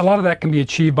 A lot of that can be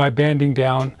achieved by banding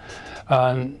down,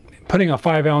 putting a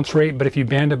 5-ounce rate, but if you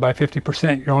band it by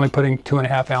 50%, you're only putting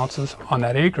 2.5 ounces on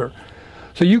that acre.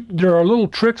 So there are little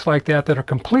tricks like that that are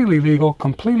completely legal,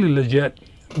 completely legit,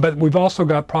 but we've also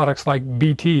got products like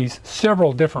BTs,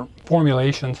 several different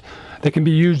formulations that can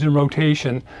be used in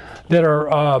rotation that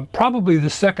are probably the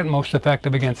second most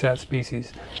effective against that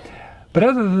species. But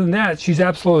other than that, she's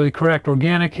absolutely correct.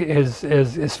 Organic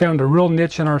has found a real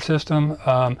niche in our system.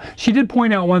 She did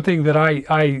point out one thing that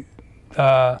I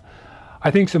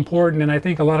think is important, and I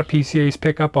think a lot of PCAs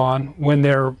pick up on when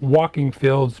they're walking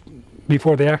fields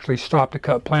before they actually stop to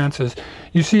cut plants, is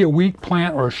you see a weak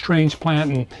plant or a strange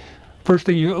plant, and first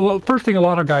thing a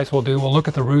lot of guys will do will look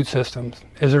at the root systems.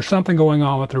 Is there something going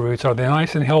on with the roots? Are they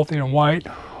nice and healthy and white,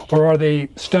 or are they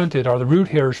stunted? Are the root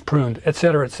hairs pruned,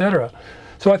 etc., etc.?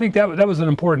 So I think that was an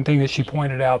important thing that she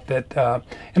pointed out. That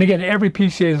and again, every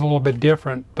PCA is a little bit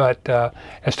different, but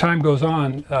as time goes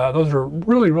on, those are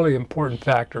really, really important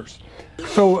factors.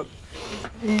 So,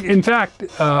 in fact,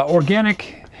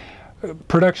 organic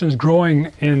production is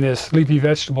growing in this leafy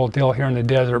vegetable deal here in the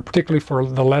desert, particularly for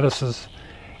the lettuces,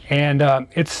 and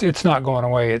it's not going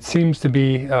away. It seems to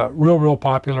be real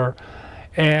popular,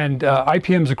 and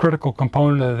IPM is a critical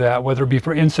component of that, whether it be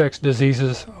for insects,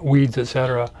 diseases, weeds,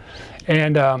 etc.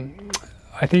 And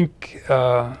I think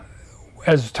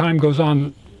as time goes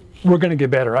on, we're going to get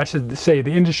better. I should say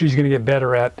the industry is going to get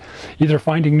better at either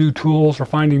finding new tools or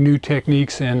finding new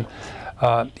techniques in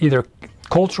either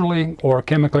culturally or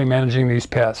chemically managing these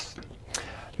pests.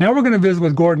 Now we're going to visit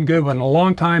with Gordon Goodwin, a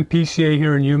longtime PCA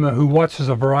here in Yuma who watches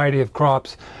a variety of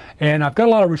crops. And I've got a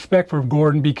lot of respect for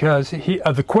Gordon because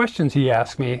of the questions he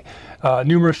asked me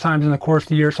numerous times in the course of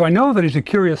the year. So I know that he's a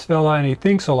curious fella and he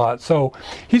thinks a lot. So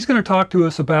he's going to talk to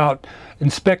us about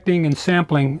inspecting and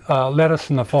sampling lettuce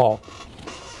in the fall.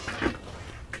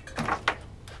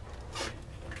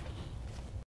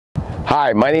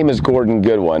 Hi, my name is Gordon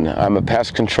Goodwin. I'm a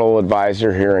pest control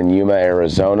advisor here in Yuma,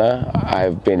 Arizona.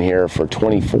 I've been here for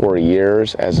 24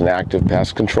 years as an active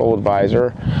pest control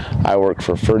advisor. I work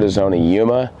for Fertizona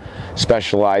Yuma,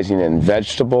 specializing in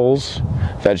vegetables,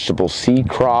 vegetable seed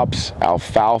crops,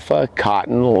 alfalfa,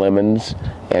 cotton, lemons,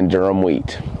 and durum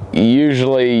wheat.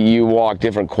 Usually you walk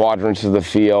different quadrants of the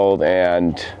field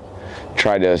and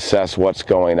try to assess what's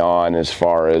going on as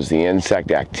far as the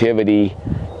insect activity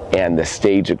and the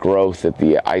stage of growth that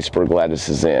the iceberg lettuce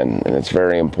is in, and it's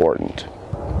very important.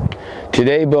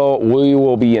 Today, Bill, we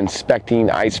will be inspecting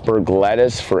iceberg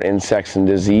lettuce for insects and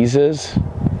diseases,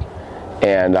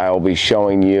 and I will be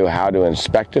showing you how to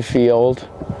inspect a field,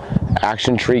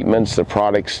 action treatments, the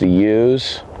products to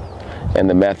use, and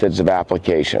the methods of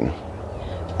application.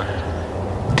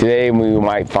 Today we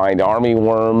might find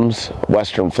armyworms,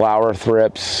 western flower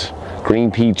thrips,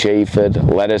 green peach aphid,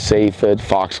 lettuce aphid,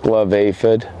 foxglove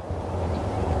aphid.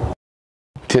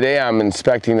 Today I'm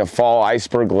inspecting a fall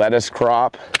iceberg lettuce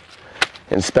crop,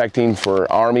 inspecting for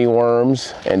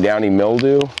armyworms and downy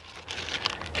mildew.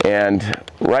 And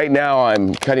right now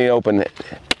I'm cutting open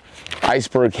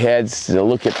iceberg heads to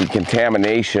look at the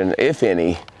contamination, if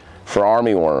any, for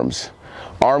armyworms.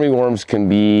 Armyworms can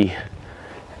be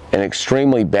an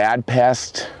extremely bad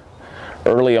pest.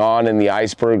 Early on in the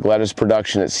iceberg lettuce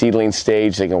production at seedling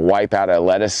stage, they can wipe out a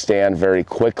lettuce stand very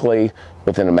quickly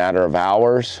within a matter of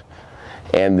hours.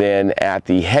 And then at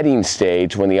the heading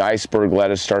stage, when the iceberg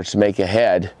lettuce starts to make a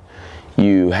head,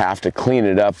 you have to clean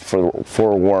it up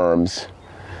for worms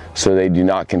so they do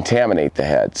not contaminate the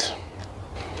heads.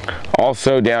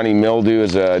 Also, downy mildew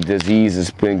is a disease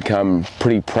that's become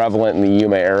pretty prevalent in the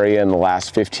Yuma area in the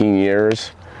last 15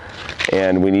 years.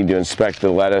 And we need to inspect the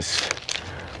lettuce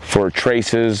for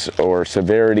traces or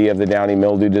severity of the downy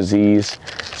mildew disease.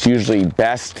 It's usually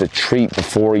best to treat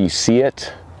before you see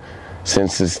it,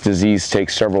 since this disease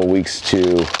takes several weeks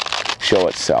to show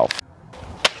itself.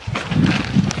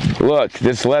 Look,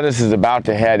 this lettuce is about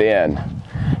to head in,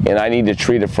 and I need to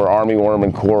treat it for armyworm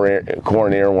and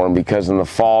corn earworm, because in the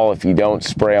fall, if you don't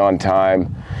spray on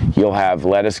time, you'll have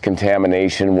lettuce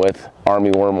contamination with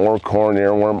armyworm or corn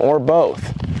earworm or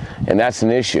both, and that's an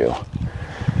issue.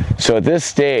 So at this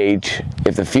stage,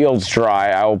 if the field's dry,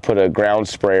 I will put a ground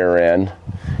sprayer in,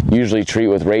 usually treat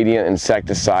with radiant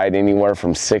insecticide anywhere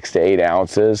from 6 to 8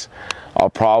 ounces.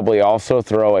 I'll probably also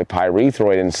throw a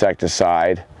pyrethroid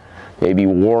insecticide, maybe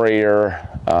Warrior,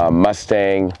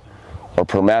 Mustang, or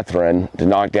permethrin to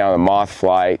knock down the moth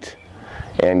flight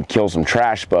and kill some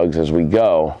trash bugs as we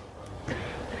go.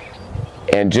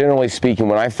 And generally speaking,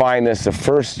 when I find this, the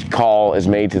first call is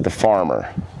made to the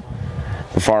farmer.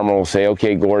 The farmer will say,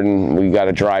 okay, Gordon, we've got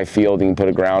a dry field, you can put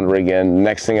a ground rig in. The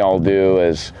next thing I'll do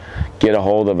is get a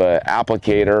hold of an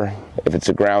applicator, if it's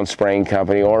a ground spraying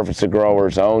company, or if it's a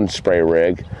grower's own spray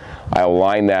rig. I'll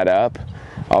line that up.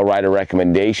 I'll write a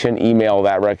recommendation, email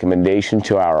that recommendation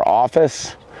to our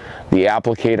office, the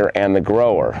applicator, and the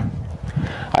grower.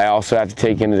 I also have to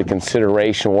take into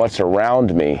consideration what's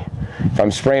around me. If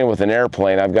I'm spraying with an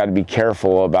airplane, I've got to be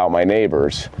careful about my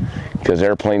neighbors, because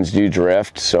airplanes do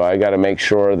drift, so I got to make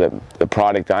sure that the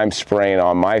product I'm spraying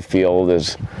on my field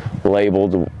is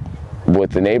labeled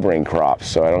with the neighboring crops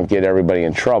so I don't get everybody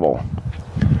in trouble.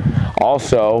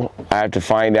 Also, I have to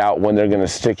find out when they're going to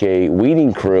stick a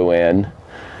weeding crew in,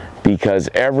 because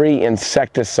every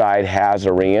insecticide has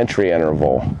a reentry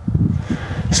interval.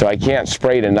 So I can't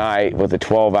spray tonight with a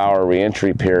 12-hour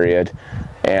reentry period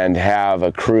and have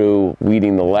a crew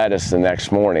weeding the lettuce the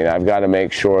next morning. I've got to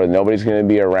make sure that nobody's going to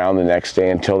be around the next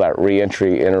day until that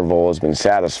reentry interval has been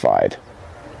satisfied.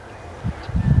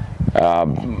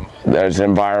 There's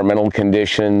environmental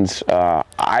conditions.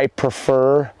 I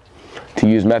prefer to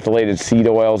use methylated seed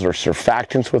oils or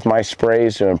surfactants with my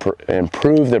sprays to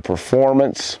improve the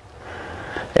performance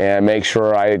and make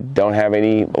sure I don't have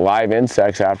any live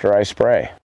insects after I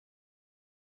spray.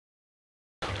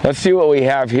 Let's see what we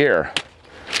have here.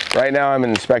 Right now I'm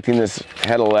inspecting this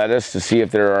head of lettuce to see if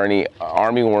there are any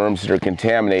armyworms that are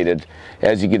contaminated.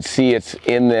 As you can see, it's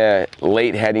in the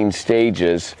late heading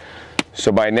stages.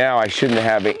 So by now I shouldn't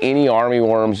have any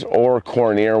armyworms or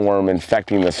corn earworm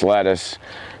infecting this lettuce,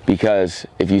 because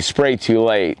if you spray too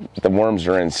late, the worms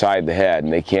are inside the head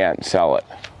and they can't sell it.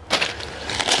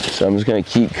 So I'm just going to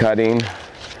keep cutting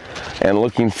and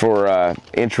looking for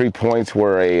entry points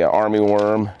where a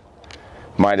armyworm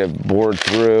might have bored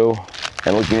through,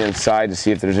 and looking inside to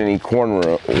see if there's any corn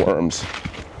worms.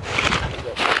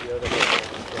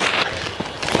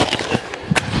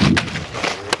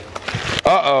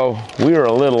 Uh-oh, we were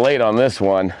a little late on this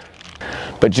one.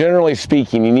 But generally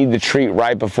speaking, you need to treat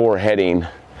right before heading.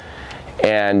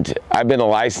 And I've been a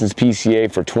licensed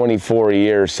PCA for 24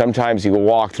 years. Sometimes you can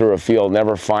walk through a field,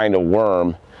 never find a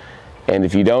worm, and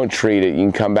if you don't treat it, you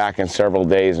can come back in several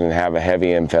days and have a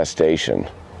heavy infestation.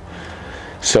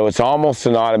 So it's almost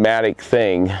an automatic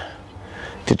thing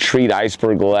to treat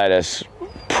iceberg lettuce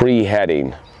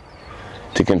pre-heading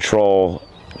to control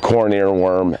corn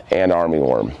earworm and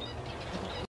armyworm.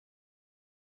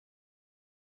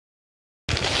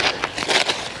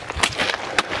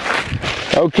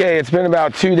 Okay, it's been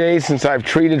about 2 days since I've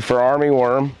treated for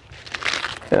armyworm,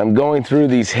 and I'm going through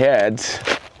these heads,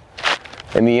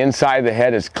 and the inside of the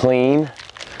head is clean.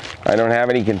 I don't have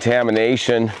any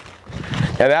contamination.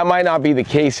 Now that might not be the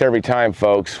case every time,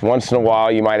 folks. Once in a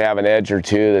while you might have an edge or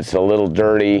two that's a little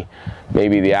dirty,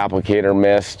 maybe the applicator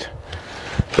missed.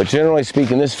 But generally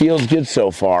speaking, this field's good so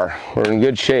far. We're in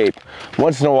good shape.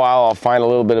 Once in a while, I'll find a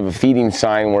little bit of a feeding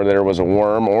sign where there was a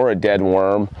worm or a dead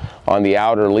worm on the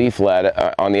outer leaves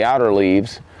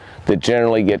that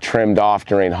generally get trimmed off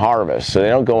during harvest, so they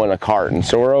don't go in a carton,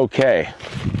 so we're okay.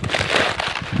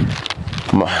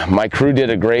 My crew did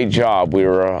a great job. We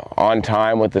were on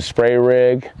time with the spray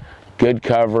rig, good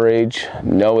coverage,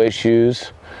 no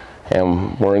issues,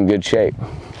 and we're in good shape.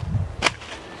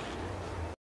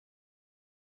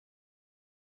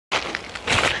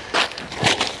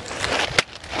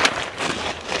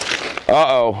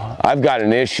 Uh-oh, I've got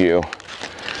an issue.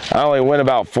 I only went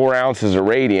about 4 ounces of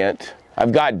Radiant.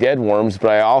 I've got dead worms,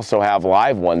 but I also have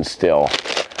live ones still.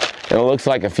 And it looks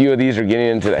like a few of these are getting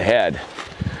into the head.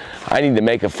 I need to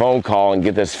make a phone call and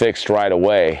get this fixed right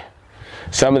away.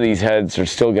 Some of these heads are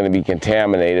still going to be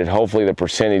contaminated. Hopefully the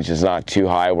percentage is not too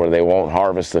high where they won't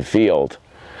harvest the field.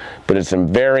 But it's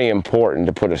very important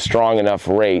to put a strong enough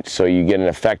rate so you get an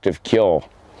effective kill.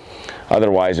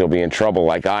 Otherwise you'll be in trouble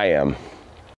like I am.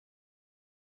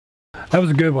 That was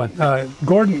a good one.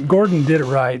 Gordon did it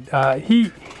right.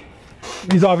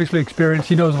 He's obviously experienced.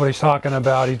 He knows what he's talking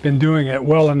about. He's been doing it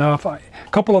well enough. A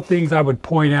couple of things I would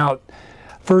point out.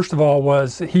 First of all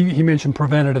was he mentioned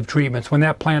preventative treatments. When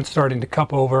that plant's starting to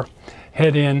cup over,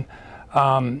 head in,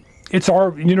 it's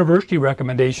our university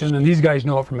recommendation, and these guys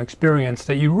know it from experience,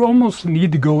 that you almost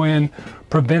need to go in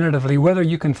preventatively, whether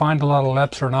you can find a lot of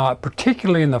leps or not,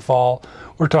 particularly in the fall.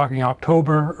 We're talking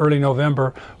October, early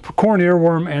November, for corn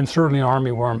earworm and certainly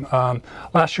armyworm.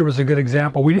 Last year was a good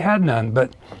example. We had none,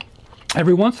 but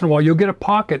every once in a while you'll get a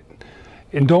pocket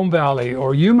in Dome Valley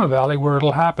or Yuma Valley where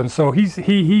it'll happen. So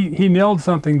he nailed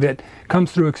something that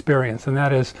comes through experience, and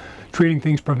that is treating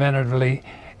things preventatively.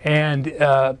 And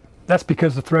that's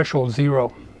because the threshold is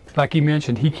 0. Like he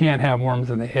mentioned, he can't have worms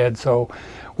in the head, so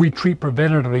we treat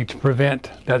preventatively to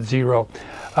prevent that 0.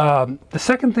 The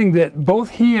second thing that both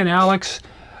he and Alex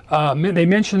they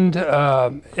mentioned,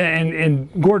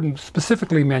 and Gordon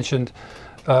specifically mentioned,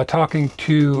 talking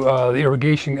to the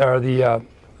irrigation or the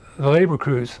labor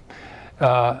crews,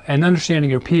 and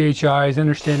understanding your PHIs,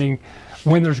 understanding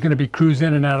when there's going to be crews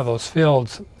in and out of those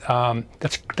fields.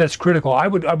 That's critical. I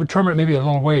would term it maybe a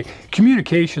little way.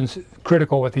 Communication's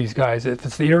critical with these guys. If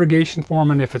it's the irrigation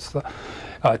foreman, if it's the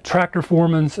tractor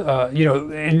foremans, you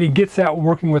know, and he gets out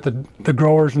working with the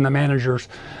growers and the managers.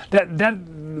 That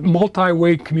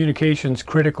multi-way communication's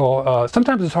critical.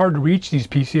 Sometimes it's hard to reach these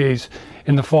PCAs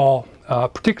in the fall,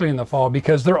 particularly in the fall,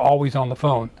 because they're always on the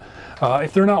phone.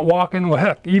 If they're not walking, well,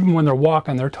 heck, even when they're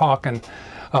walking, they're talking.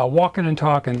 Walking and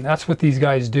talking, that's what these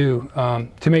guys do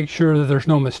to make sure that there's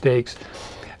no mistakes.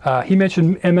 He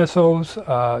mentioned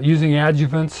MSOs, using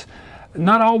adjuvants.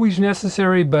 Not always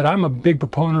necessary, but I'm a big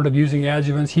proponent of using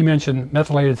adjuvants. He mentioned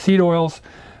methylated seed oils.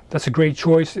 That's a great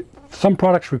choice. Some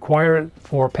products require it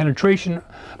for penetration,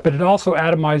 but it also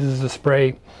atomizes the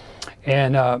spray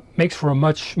and makes for a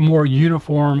much more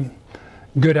uniform,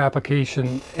 good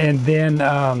application. And then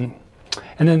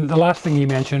the last thing he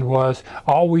mentioned was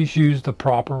always use the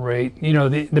proper rate. You know,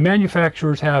 the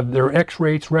manufacturers have their X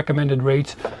rates, recommended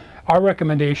rates. Our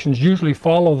recommendations usually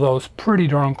follow those pretty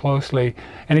darn closely.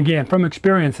 And again, from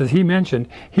experience, as he mentioned,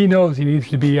 he knows he needs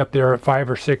to be up there at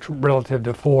 5 or 6 relative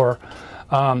to 4.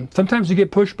 Sometimes you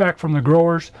get pushback from the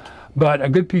growers, but a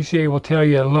good PCA will tell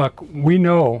you, look, we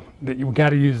know that you've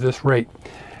got to use this rate.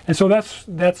 And so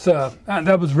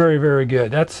that was very, very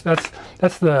good. That's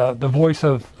the voice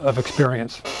of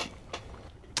experience.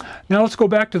 Now let's go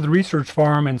back to the research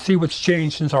farm and see what's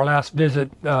changed since our last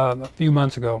visit a few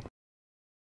months ago.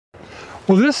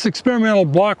 Well, this experimental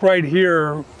block right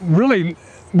here, really,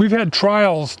 we've had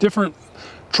trials, different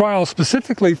trials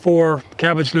specifically for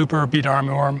cabbage looper, beet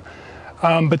armyworm.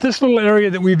 But this little area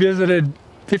that we visited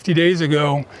 50 days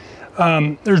ago,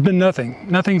 there's been nothing.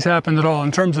 Nothing's happened at all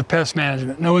in terms of pest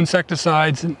management. No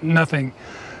insecticides, nothing.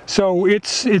 So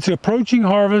it's approaching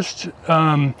harvest.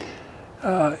 By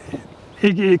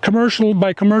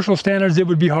commercial standards, it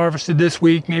would be harvested this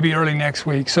week, maybe early next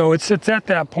week. So it's at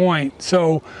that point.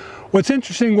 So what's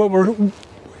interesting, what we're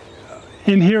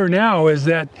in here now, is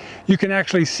that you can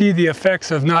actually see the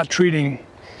effects of not treating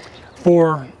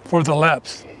for the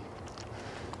leps,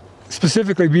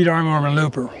 specifically beet armyworm and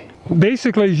looper.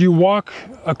 Basically, as you walk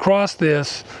across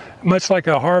this, much like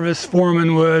a harvest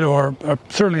foreman would, or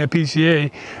certainly a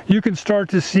PCA, you can start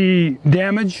to see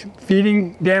damage,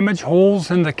 feeding damage,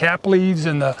 holes in the cap leaves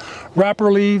and the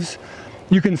wrapper leaves.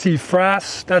 You can see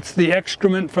frass, that's the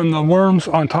excrement from the worms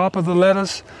on top of the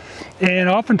lettuce. And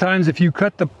oftentimes, if you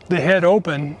cut the head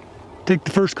open, take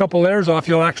the first couple layers off,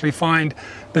 you'll actually find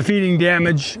the feeding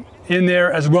damage in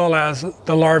there as well as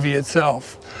the larvae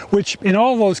itself, which in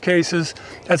all those cases,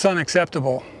 that's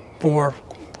unacceptable for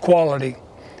quality.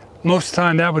 Most of the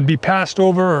time that would be passed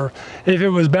over, or if it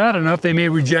was bad enough, they may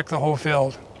reject the whole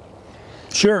field.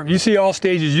 Sure, you see all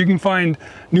stages. You can find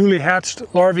newly hatched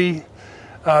larvae,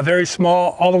 very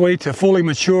small, all the way to fully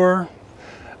mature,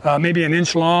 maybe an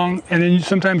inch long, and then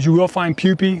sometimes you will find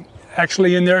pupae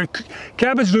actually in there.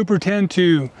 Cabbage looper tend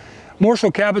to, more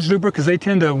so cabbage looper, because they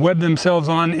tend to web themselves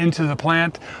on into the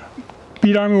plant.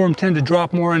 Beet armyworm tend to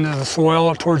drop more into the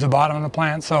soil towards the bottom of the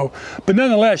plant. So, but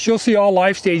nonetheless, you'll see all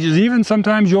life stages. Even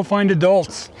sometimes you'll find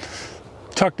adults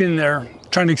tucked in there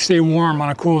trying to stay warm on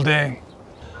a cool day.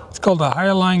 It's called a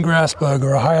hyaline grass bug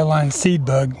or a hyaline seed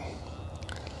bug.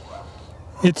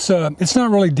 It's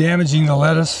not really damaging the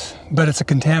lettuce, but it's a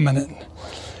contaminant.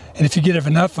 And if you get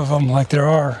enough of them, like there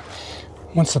are,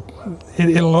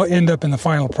 it'll end up in the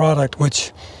final product,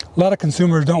 which a lot of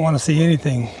consumers don't want to see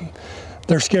anything.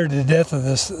 They're scared to death of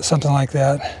this, something like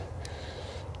that.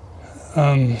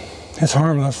 It's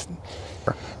harmless.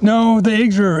 No, the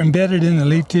eggs are embedded in the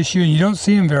leaf tissue, and you don't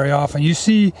see them very often. You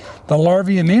see the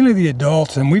larvae and mainly the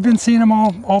adults, and we've been seeing them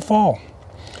all fall.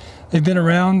 They've been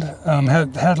around,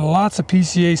 have had lots of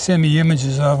PCA send me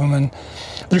images of them, and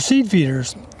they're seed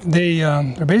feeders.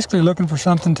 They're basically looking for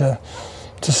something to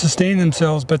sustain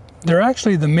themselves, but they're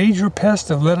actually the major pest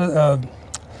of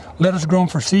lettuce grown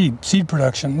for seed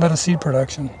production, lettuce seed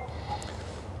production.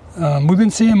 We've been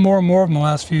seeing more and more of them the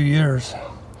last few years.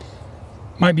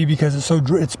 Might be because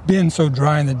it's been so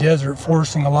dry in the desert,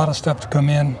 forcing a lot of stuff to come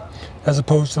in, as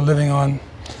opposed to living on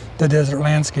the desert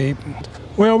landscape.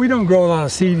 Well, we don't grow a lot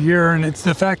of seed here, and it's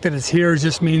the fact that it's here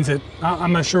just means that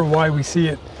I'm not sure why we see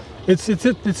it. It's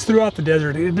throughout the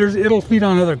desert. It'll feed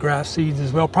on other grass seeds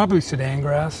as well, probably Sudan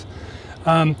grass.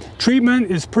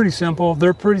 Treatment is pretty simple.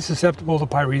 They're pretty susceptible to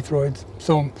pyrethroids.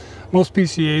 So most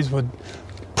PCAs would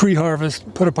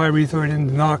pre-harvest, put a pyrethroid in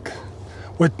to knock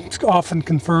what's often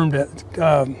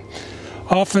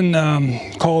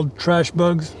called trash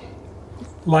bugs,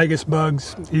 lygus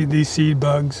bugs, these seed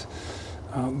bugs,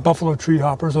 buffalo tree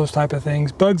hoppers, those type of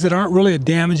things. Bugs that aren't really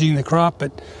damaging the crop,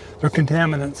 but they're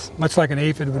contaminants, much like an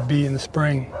aphid would be in the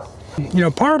spring. You know,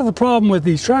 part of the problem with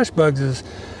these trash bugs is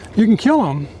you can kill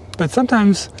them, but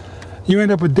sometimes you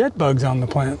end up with dead bugs on the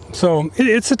plant. So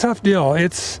it's a tough deal.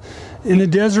 It's in the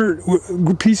desert,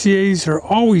 PCAs are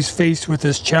always faced with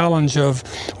this challenge of,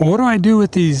 well, what do I do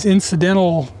with these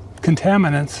incidental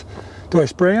contaminants? Do I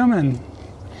spray them and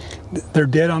they're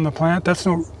dead on the plant? That's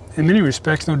in many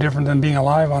respects no different than being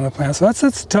alive on the plant. So that's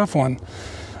a tough one.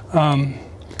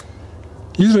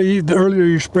 Usually the earlier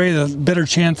you spray, the better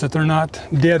chance that they're not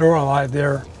dead or alive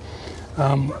there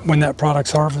when that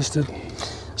product's harvested.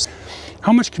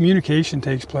 How much communication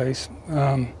takes place?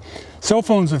 Cell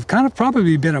phones have kind of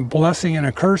probably been a blessing and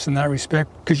a curse in that respect,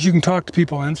 because you can talk to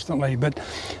people instantly, but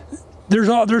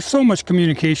there's so much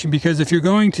communication, because if you're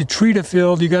going to treat a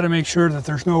field, you got to make sure that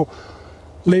there's no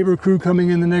labor crew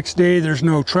coming in the next day, there's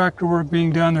no tractor work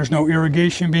being done, there's no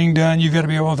irrigation being done. You've got to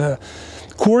be able to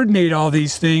coordinate all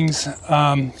these things.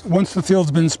 Once the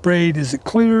field's been sprayed, is it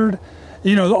cleared?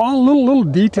 You know, all little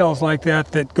details like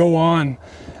that go on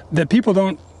that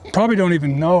people probably don't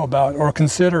even know about or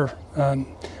consider.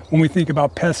 When we think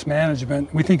about pest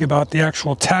management, we think about the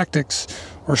actual tactics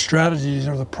or strategies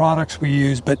or the products we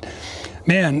use. But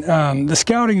man, the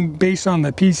scouting based on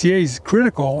the PCA is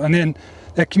critical, and then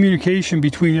that communication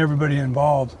between everybody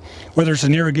involved, whether it's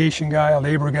an irrigation guy, a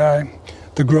labor guy,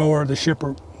 the grower, the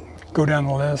shipper, go down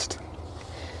the list.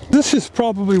 This is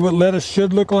probably what lettuce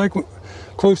should look like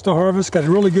close to harvest. Got a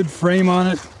really good frame on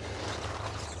it.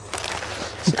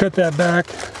 You cut that back.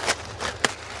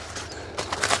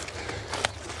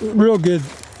 Real good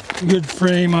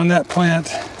frame on that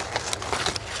plant.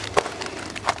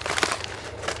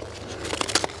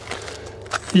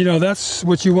 You know, that's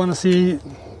what you want to see,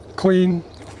 clean.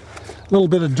 A little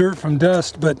bit of dirt from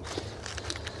dust, but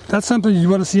that's something you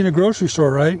want to see in a grocery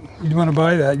store, right? You want to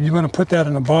buy that. You want to put that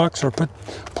in a box or put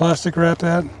plastic wrap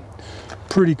that.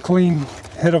 Pretty clean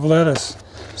head of lettuce.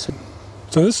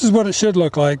 So this is what it should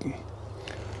look like.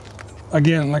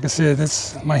 Again, like I said,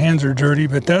 my hands are dirty,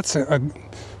 but that's a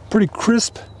pretty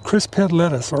crisp head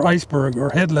lettuce, or iceberg or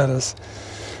head lettuce.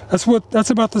 That's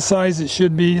about the size it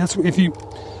should be. If you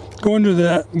go into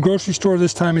the grocery store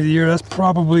this time of the year, that's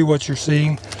probably what you're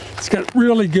seeing. It's got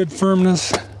really good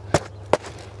firmness,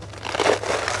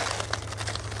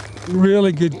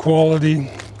 really good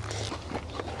quality.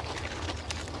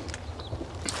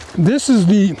 This is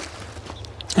the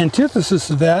antithesis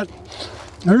of that.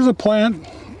 There's a plant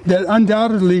that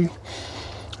undoubtedly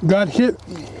got hit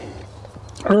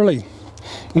early.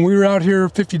 When we were out here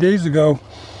 50 days ago,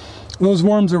 those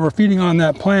worms that were feeding on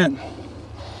that plant,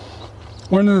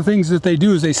 one of the things that they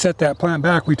do is they set that plant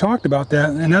back. We talked about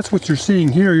that, and that's what you're seeing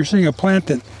here. You're seeing a plant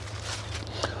that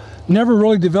never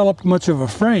really developed much of a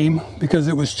frame because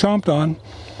it was chomped on.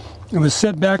 It was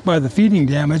set back by the feeding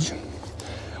damage,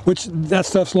 which that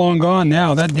stuff's long gone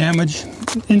now. That damage,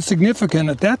 insignificant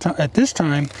at this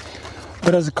time,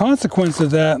 but as a consequence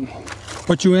of that,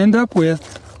 what you end up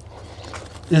with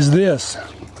is this: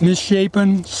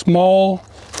 misshapen, small,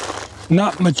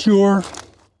 not mature,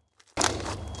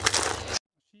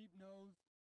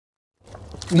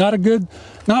 not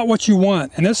what you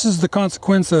want. And this is the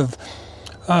consequence of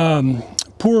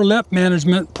poor lep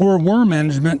management, poor worm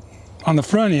management on the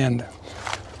front end.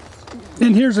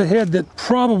 And here's a head that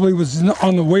probably was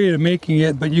on the way to making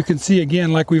it, but you can see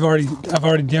again, like I've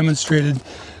already demonstrated,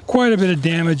 quite a bit of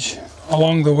damage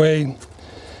along the way.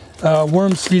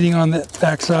 Worms feeding on the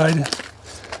backside.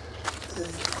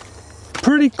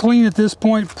 Pretty clean at this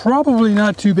point, probably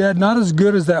not too bad, not as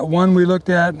good as that one we looked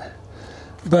at,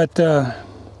 but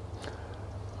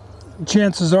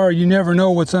chances are you never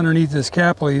know what's underneath this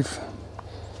cap leaf.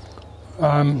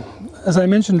 As I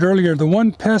mentioned earlier, the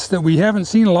one pest that we haven't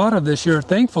seen a lot of this year,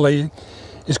 thankfully,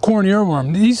 is corn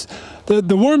earworm.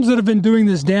 The worms that have been doing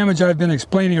this damage I've been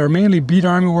explaining are mainly beet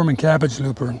armyworm and cabbage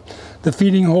looper. The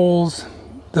feeding holes,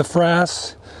 the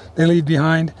frass they leave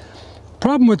behind.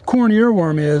 Problem with corn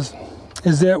earworm is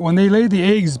that when they lay the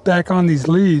eggs back on these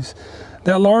leaves,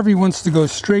 that larvae wants to go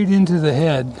straight into the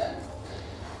head.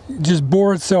 Just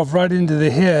bore itself right into the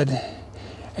head,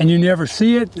 and you never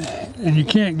see it, and you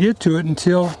can't get to it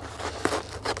until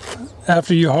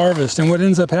after you harvest. And what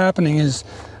ends up happening is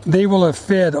they will have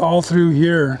fed all through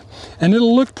here, and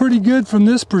it'll look pretty good from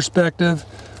this perspective,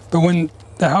 but when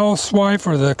the housewife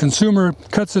or the consumer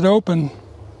cuts it open,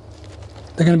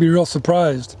 they're going to be real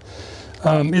surprised.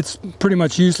 It's pretty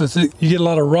much useless. You get a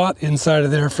lot of rot inside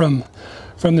of there from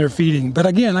their feeding. But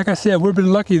again, like I said, we've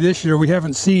been lucky this year. We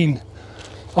haven't seen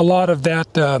a lot of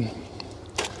that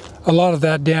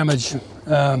damage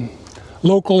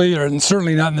locally, or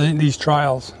certainly not in these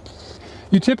trials.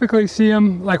 You typically see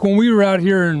them, like when we were out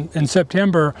here in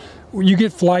September, you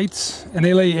get flights and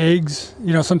they lay eggs,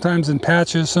 you know, sometimes in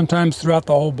patches, sometimes throughout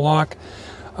the whole block.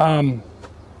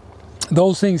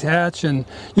 Those things hatch and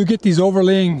you get these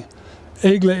overlaying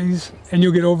egg lays, and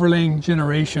you'll get overlaying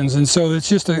generations. And so it's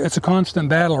just it's a constant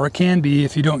battle, or it can be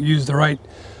if you don't use the right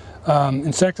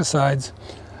insecticides.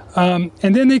 And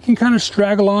then they can kind of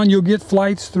straggle on. You'll get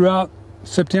flights throughout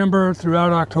September,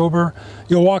 throughout October.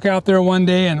 You'll walk out there one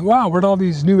day and wow, where'd all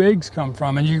these new eggs come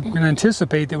from? And you can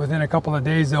anticipate that within a couple of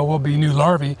days there will be new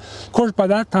larvae. Of course, by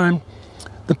that time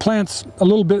the plant's a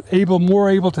little bit more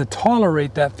able to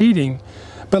tolerate that feeding.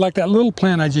 But like that little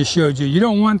plant I just showed you, you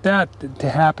don't want that to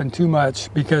happen too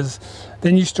much, because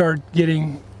then you start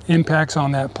getting impacts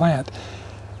on that plant.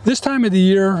 This time of the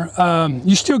year,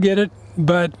 you still get it,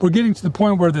 but we're getting to the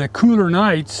point where the cooler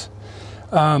nights,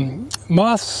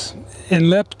 moths and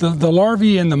the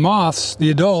larvae and the moths, the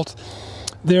adult,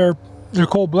 they're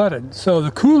cold-blooded. So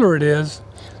the cooler it is,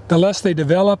 the less they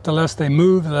develop, the less they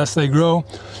move, the less they grow.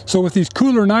 So with these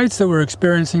cooler nights that we're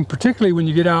experiencing, particularly when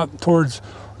you get out towards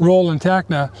Roll and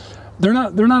Tacna, they're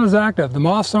not as active. The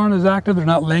moths aren't as active. They're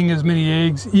not laying as many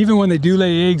eggs. Even when they do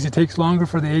lay eggs, it takes longer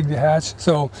for the egg to hatch.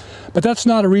 So, but that's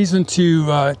not a reason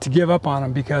to give up on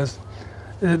them, because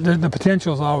the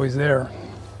potential is always there.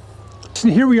 So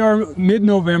here we are,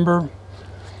 mid-November.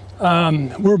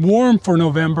 We're warm for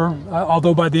November,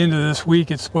 although by the end of this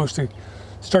week it's supposed to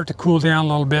start to cool down a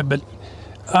little bit. But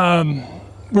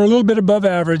we're a little bit above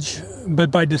average.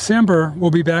 But by December we'll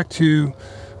be back to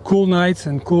cool nights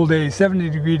and cool days,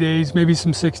 70-degree days, maybe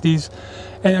some 60s.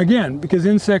 And again, because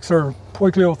insects are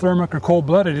poikilothermic or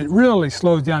cold-blooded, it really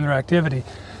slows down their activity.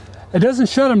 It doesn't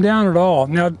shut them down at all.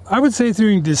 Now, I would say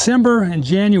during December and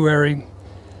January,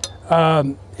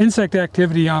 insect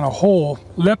activity on a whole,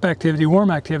 lep activity, worm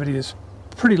activity is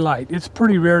pretty light. It's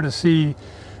pretty rare to see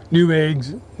new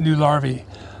eggs, new larvae.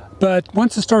 But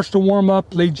once it starts to warm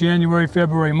up, late January,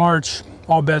 February, March,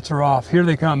 all bets are off. Here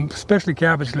they come, especially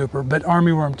cabbage looper, but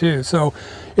armyworm too. So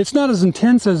it's not as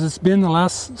intense as it's been the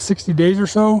last 60 days or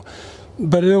so,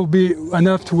 but it'll be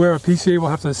enough to where a PCA will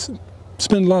have to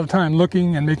spend a lot of time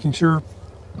looking and making sure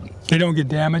they don't get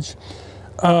damaged.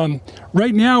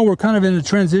 Right now we're kind of in a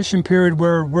transition period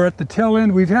where we're at the tail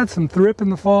end. We've had some thrip in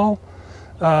the fall.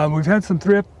 We've had some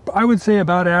thrip, I would say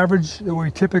about average that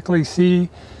we typically see.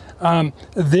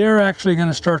 They're actually going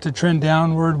to start to trend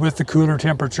downward with the cooler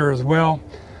temperature as well.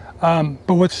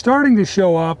 But what's starting to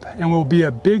show up and will be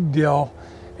a big deal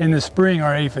in the spring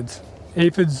are aphids.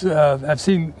 Aphids, I've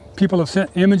seen people have sent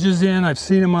images in. I've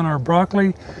seen them on our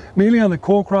broccoli, mainly on the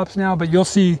cole crops now, but you'll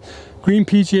see green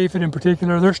peach aphid in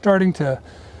particular. They're starting to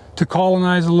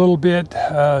colonize a little bit,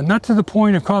 not to the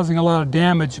point of causing a lot of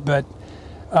damage, but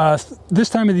this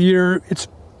time of the year,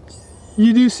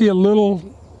 you do see a little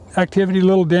activity,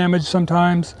 little damage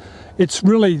sometimes. It's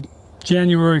really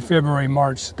January, February,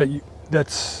 March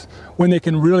that's when they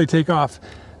can really take off.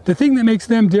 The thing that makes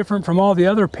them different from all the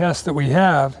other pests that we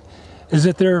have is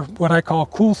that they're what I call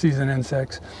cool season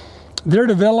insects. Their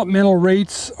developmental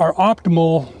rates are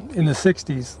optimal in the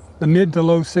 60s, the mid to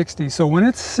low 60s. So when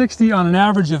it's 60 on an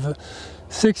average of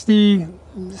 60,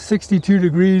 62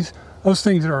 degrees, those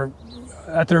things are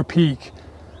at their peak.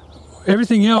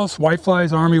 Everything else,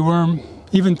 whiteflies, armyworm,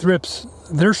 even thrips,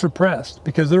 they're suppressed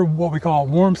because they're what we call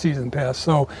warm season pests.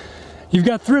 So you've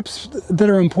got thrips that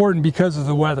are important because of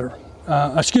the weather.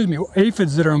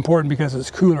 Aphids that are important because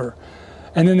it's cooler.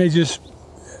 And then they just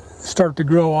start to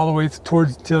grow all the way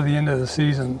till the end of the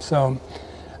season. So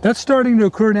that's starting to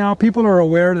occur now. People are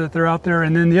aware that they're out there.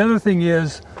 And then the other thing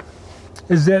is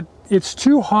that it's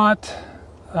too hot,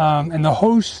 and the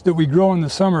hosts that we grow in the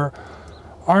summer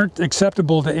aren't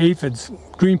acceptable to aphids,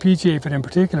 green peach aphid in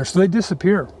particular, so they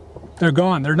disappear. They're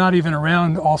gone. They're not even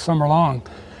around all summer long.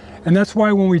 And that's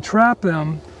why when we trap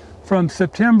them from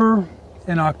September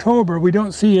and October, we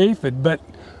don't see aphid, but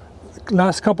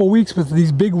last couple of weeks with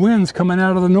these big winds coming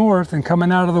out of the north and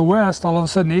coming out of the west, all of a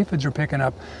sudden aphids are picking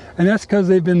up. And that's because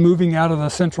they've been moving out of the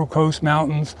Central Coast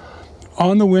mountains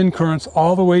on the wind currents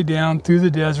all the way down through the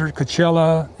desert,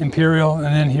 Coachella, Imperial, and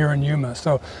then here in Yuma.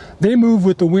 So they move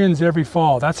with the winds every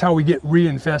fall. That's how we get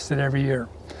reinfested every year.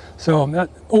 So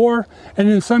and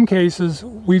in some cases,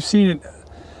 we've seen it,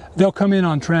 they'll come in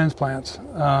on transplants,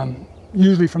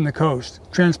 usually from the coast,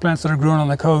 transplants that are grown on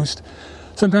the coast.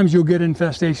 Sometimes you'll get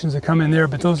infestations that come in there,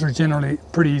 but those are generally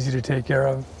pretty easy to take care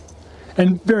of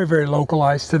and very, very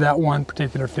localized to that one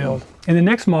particular field. In the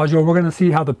next module, we're going to see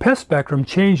how the pest spectrum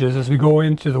changes as we go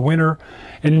into the winter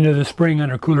and into the spring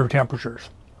under cooler temperatures.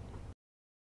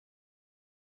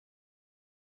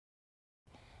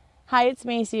 Hi, it's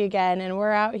Macy again, and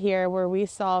we're out here where we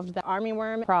solved the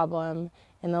armyworm problem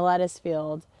in the lettuce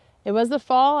field. It was the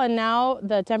fall, and now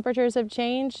the temperatures have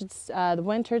changed. It's the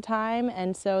winter time,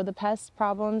 and so the pest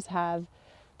problems have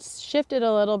shifted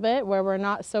a little bit, where we're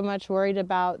not so much worried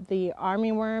about the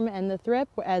armyworm and the thrip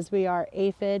as we are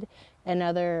aphid and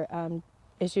other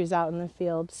issues out in the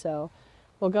field. So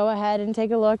we'll go ahead and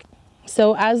take a look.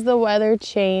 So as the weather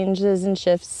changes and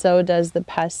shifts, so does the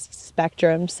pest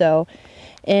spectrum. So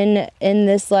in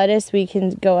this lettuce, we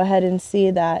can go ahead and see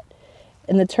that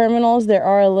in the terminals, there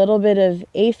are a little bit of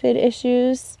aphid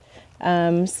issues,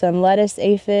 some lettuce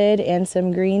aphid and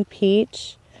some green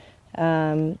peach.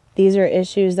 These are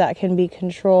issues that can be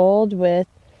controlled with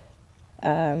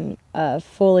a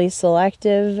fully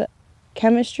selective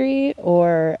chemistry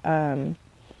or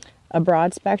a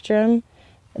broad spectrum.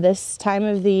 This time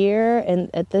of the year and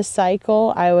at this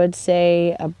cycle, I would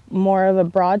say more of a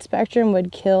broad spectrum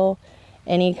would kill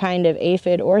any kind of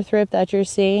aphid or thrip that you're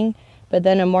seeing. But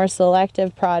then a more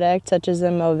selective product, such as a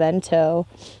Movento,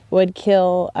 would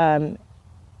kill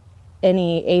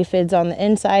any aphids on the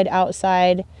inside,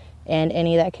 outside, and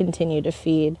any that continue to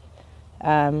feed.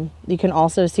 You can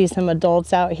also see some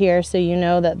adults out here, so you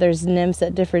know that there's nymphs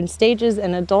at different stages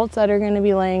and adults that are going to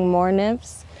be laying more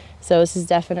nymphs. So this is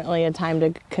definitely a time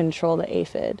to control the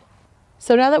aphid.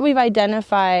 So now that we've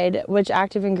identified which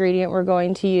active ingredient we're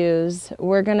going to use,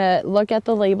 we're going to look at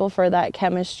the label for that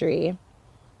chemistry.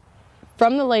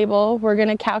 From the label, we're going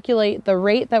to calculate the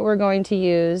rate that we're going to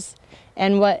use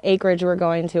and what acreage we're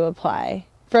going to apply.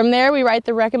 From there, we write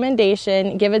the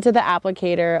recommendation, give it to the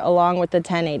applicator along with the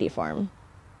 1080 form.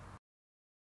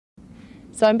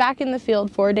 So I'm back in the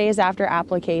field 4 days after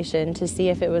application to see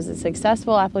if it was a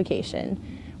successful application.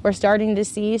 We're starting to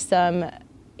see some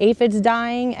aphids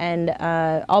dying, and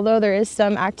although there is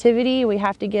some activity, we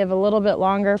have to give a little bit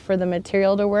longer for the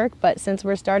material to work, but since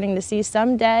we're starting to see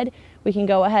some dead, we can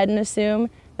go ahead and assume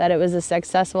that it was a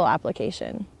successful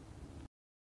application.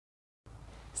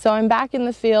 So I'm back in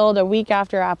the field a week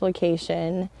after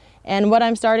application, and what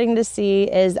I'm starting to see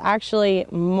is actually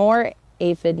more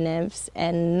aphid nymphs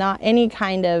and not any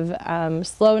kind of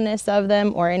slowness of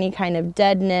them or any kind of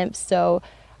dead nymphs. So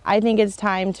I think it's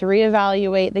time to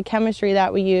reevaluate the chemistry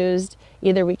that we used.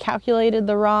 Either we calculated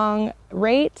the wrong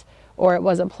rate, or it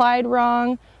was applied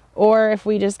wrong, or if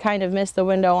we just kind of missed the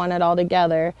window on it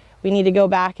altogether, we need to go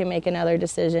back and make another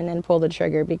decision and pull the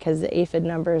trigger because the aphid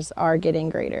numbers are getting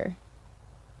greater.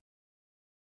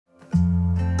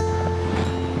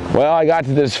 Well, I got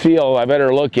to this field, I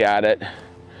better look at it.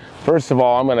 First of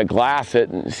all, I'm going to glass it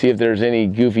and see if there's any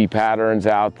goofy patterns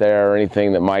out there or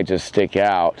anything that might just stick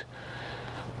out.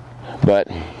 But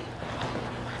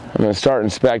I'm going to start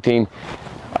inspecting.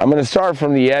 I'm going to start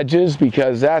from the edges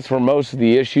because that's where most of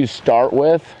the issues start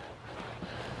with.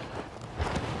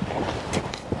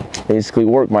 Basically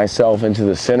work myself into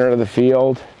the center of the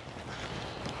field.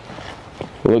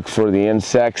 Look for the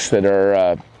insects that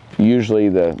are usually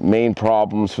the main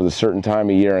problems for the certain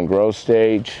time of year and growth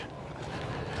stage.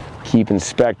 Keep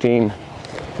inspecting.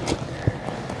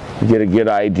 Get a good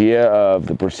idea of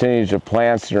the percentage of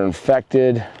plants that are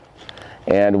infected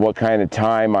and what kind of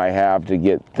time I have to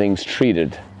get things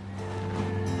treated.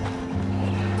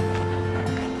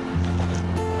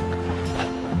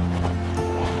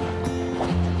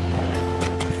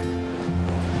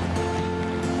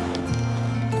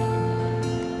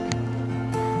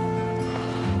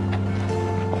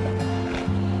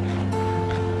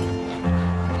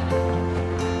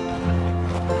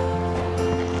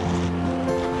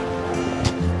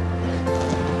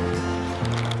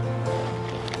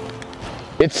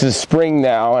 It's the spring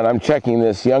now, and I'm checking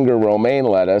this younger romaine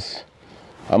lettuce.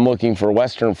 I'm looking for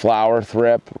western flower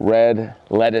thrip, red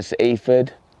lettuce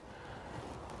aphid,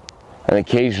 an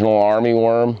occasional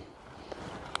armyworm.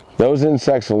 Those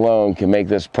insects alone can make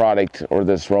this product or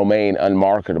this romaine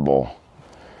unmarketable.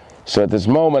 So at this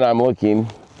moment I'm looking,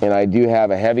 and I do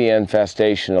have a heavy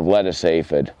infestation of lettuce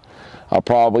aphid. I'll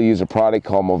probably use a product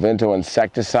called Movento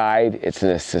insecticide. It's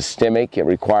a systemic. It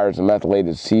requires a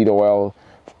methylated seed oil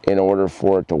in order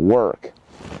for it to work.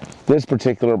 This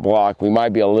particular block, we might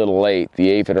be a little late. The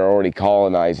aphid are already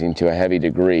colonizing to a heavy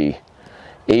degree.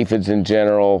 Aphids in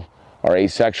general are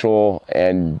asexual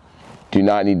and do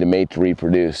not need to mate to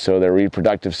reproduce, so their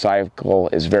reproductive cycle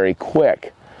is very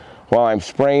quick. While I'm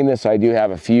spraying this, I do have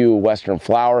a few western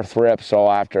flower thrips, so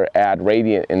I'll have to add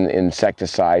radiant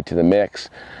insecticide to the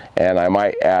mix, and I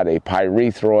might add a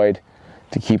pyrethroid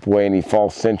to keep away any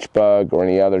false cinch bug or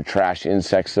any other trash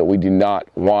insects that we do not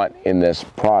want in this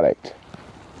product.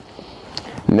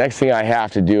 Next thing I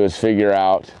have to do is figure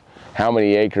out how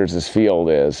many acres this field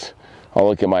is. I'll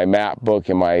look at my map book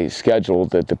and my schedule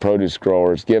that the produce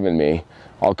grower has given me.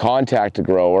 I'll contact the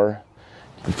grower.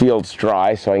 The field's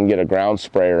dry, so I can get a ground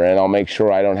sprayer in. I'll make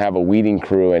sure I don't have a weeding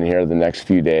crew in here the next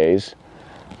few days.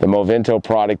 The Movento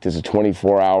product is a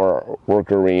 24-hour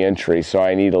worker re-entry, so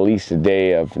I need at least a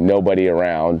day of nobody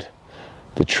around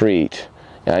to treat.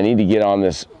 And I need to get on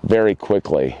this very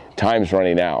quickly. Time's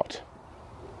running out.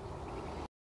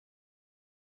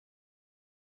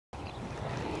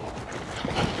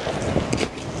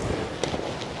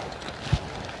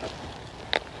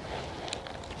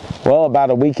 Well,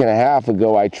 about a week and a half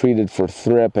ago, I treated for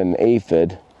thrip and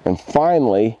aphid, and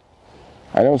finally,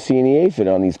 I don't see any aphid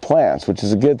on these plants, which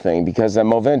is a good thing because the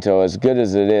Movento, as good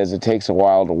as it is, it takes a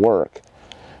while to work.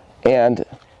 And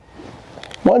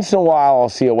once in a while I'll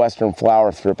see a western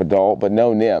flower thrip adult, but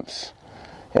no nymphs.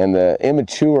 And the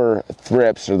immature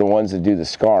thrips are the ones that do the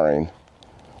scarring,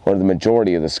 or the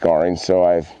majority of the scarring, so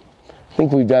I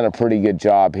think we've done a pretty good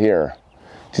job here.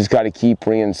 Just got to keep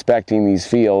re-inspecting these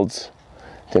fields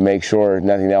to make sure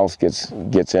nothing else gets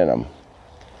in them.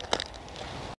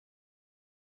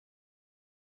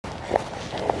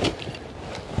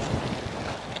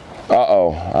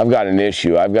 Uh-oh, I've got an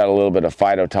issue. I've got a little bit of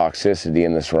phytotoxicity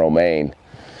in this romaine.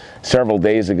 Several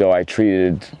days ago I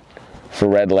treated for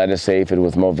red lettuce aphid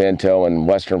with Movento and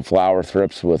western flower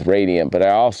thrips with Radiant, but I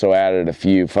also added a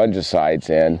few fungicides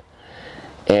in,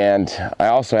 and I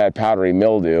also had powdery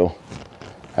mildew.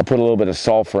 I put a little bit of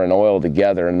sulfur and oil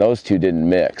together, and those two didn't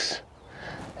mix.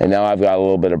 And now I've got a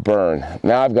little bit of burn.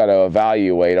 Now I've got to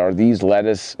evaluate, are these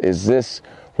lettuce, is this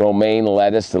romaine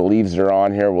lettuce, the leaves that are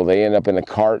on here, will they end up in a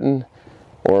carton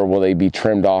or will they be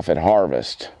trimmed off at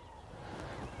harvest?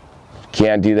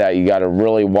 Can't do that. You got to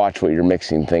really watch what you're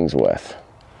mixing things with.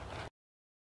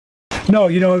 No,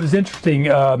 you know, it was interesting.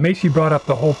 Macy brought up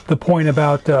the point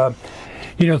about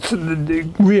you know, the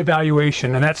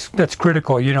reevaluation, and that's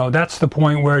critical. You know, that's the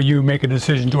point where you make a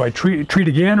decision: do I treat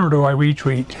again or do I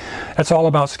retreat? That's all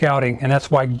about scouting, and that's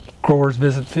why growers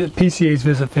PCAs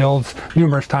visit fields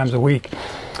numerous times a week.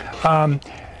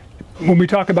 When we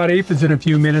talk about aphids in a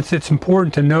few minutes, it's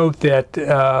important to note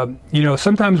that you know,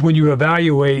 sometimes when you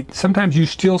evaluate, sometimes you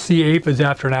still see aphids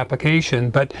after an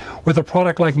application, but with a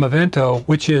product like Movento,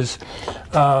 which is,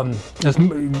 as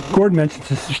Gordon mentioned,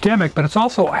 it's systemic, but it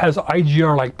also has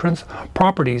IGR-like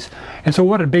properties, and so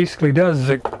what it basically does is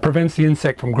it prevents the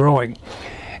insect from growing.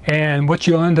 And what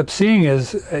you'll end up seeing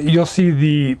is you'll see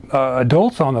the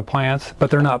adults on the plants, but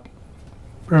they're not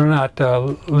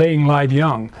laying live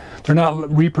young. They're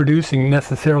not reproducing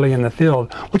necessarily in the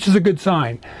field, which is a good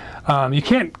sign. You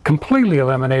can't completely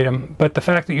eliminate them, but the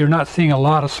fact that you're not seeing a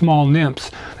lot of small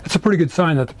nymphs, it's a pretty good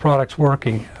sign that the product's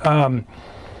working. Gordon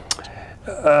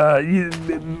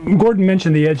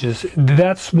mentioned the edges.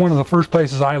 That's one of the first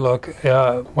places I look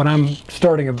when I'm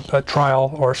starting a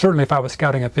trial, or certainly if I was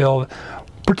scouting a field,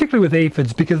 particularly with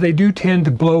aphids, because they do tend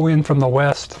to blow in from the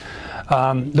west.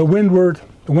 The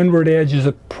windward edge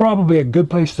is probably a good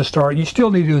place to start. You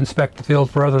still need to inspect the field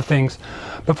for other things,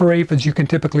 but for aphids you can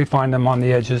typically find them on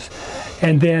the edges.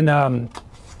 And then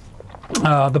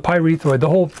the pyrethroid, the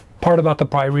whole part about the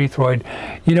pyrethroid,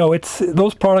 you know,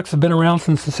 those products have been around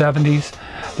since the 70s.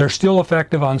 They're still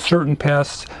effective on certain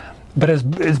pests, but as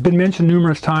it's been mentioned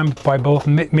numerous times by both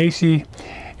Macy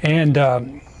and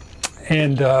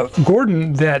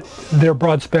Gordon, that they're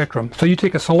broad spectrum. So you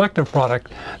take a selective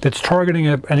product that's targeting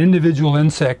an individual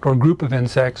insect or group of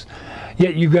insects,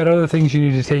 yet you've got other things you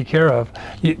need to take care of.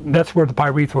 That's where the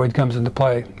pyrethroid comes into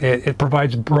play. It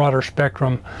provides broader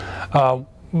spectrum,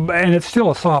 and it's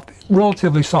still a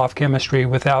relatively soft chemistry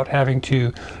without having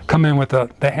to come in with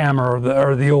the hammer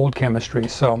or the old chemistry.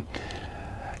 So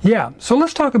yeah, so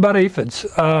let's talk about aphids.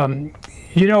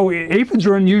 You know, aphids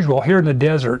are unusual here in the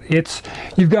desert.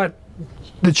 You've got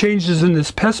the changes in this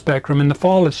pest spectrum. In the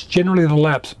fall, it's generally the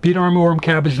leps. Beet armyworm,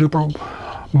 cabbage looper,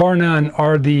 bar none,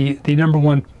 are the number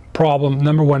one problem,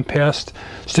 number one pest.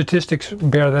 Statistics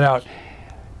bear that out.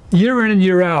 Year in and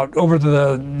year out, over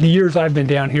the years I've been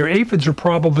down here, aphids are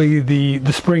probably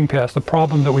the spring pest, the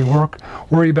problem that we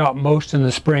worry about most in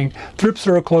the spring. Thrips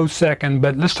are a close second,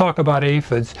 but let's talk about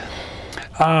aphids.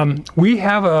 We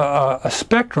have a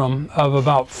spectrum of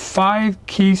about 5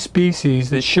 key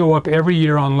species that show up every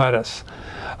year on lettuce.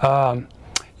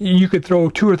 You could throw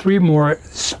 2 or 3 more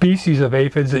species of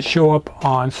aphids that show up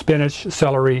on spinach,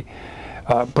 celery,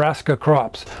 brassica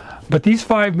crops. But these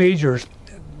 5 majors,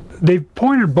 they've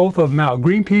pointed both of them out.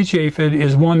 Green peach aphid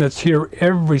is one that's here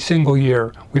every single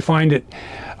year. We find it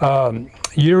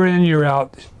year in, year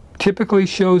out. Typically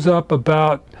shows up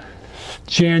about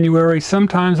January.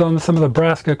 Sometimes on some of the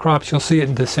brassica crops you'll see it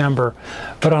in December.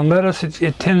 But on lettuce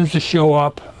it tends to show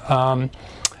up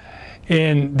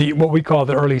in what we call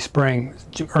the early spring,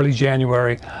 early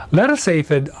January. Lettuce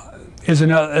aphid is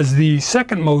the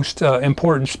second most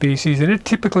important species, and it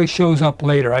typically shows up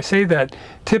later. I say that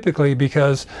typically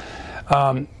because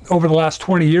over the last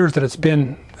 20 years that it's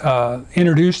been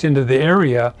introduced into the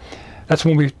area, that's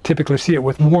when we typically see it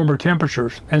with warmer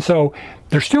temperatures. And so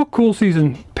they're still cool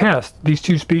season pests, these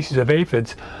 2 species of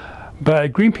aphids,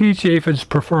 but green peach aphids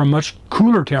prefer a much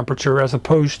cooler temperature as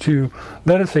opposed to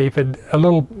lettuce aphid,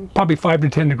 probably 5 to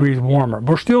 10 degrees warmer.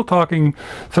 We're still talking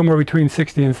somewhere between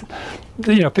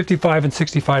 55 and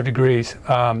 65 degrees.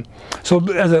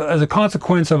 So as a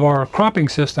consequence of our cropping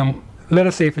system,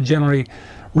 lettuce aphid generally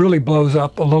really blows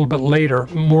up a little bit later,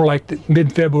 more like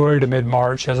mid-February to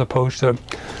mid-March as opposed to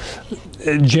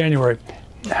January.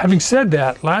 Having said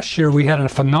that, last year we had a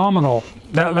phenomenal,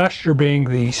 that last year being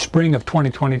the spring of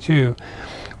 2022,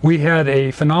 we had a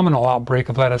phenomenal outbreak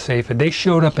of lettuce aphid. They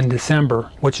showed up in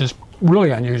December, which is really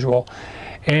unusual,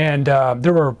 and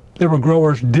there were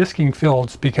growers disking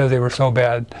fields because they were so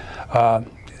bad,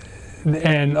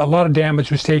 and a lot of damage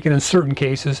was taken in certain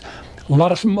cases. A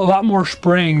lot more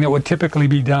spraying that would typically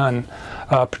be done,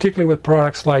 particularly with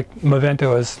products like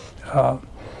Movento,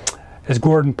 as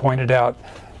Gordon pointed out.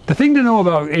 The thing to know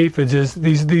about aphids is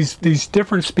these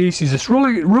different species. It's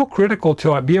real critical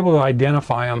to be able to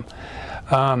identify them,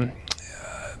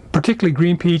 particularly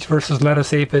green peach versus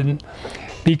lettuce aphid,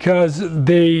 because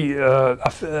they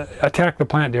attack the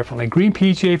plant differently. Green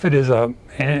peach aphid is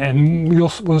and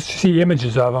we'll see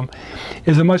images of them,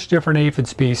 is a much different aphid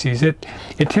species. It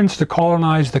tends to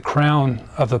colonize the crown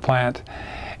of the plant,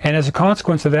 and as a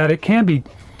consequence of that, it can be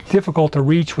difficult to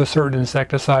reach with certain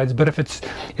insecticides. But if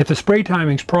the spray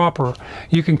timing's proper,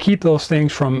 you can keep those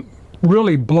things from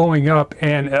really blowing up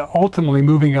and ultimately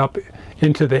moving up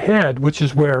into the head, which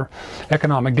is where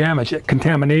economic damage,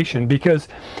 contamination, because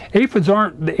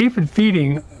the aphid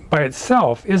feeding by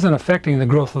itself isn't affecting the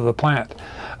growth of the plant,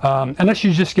 unless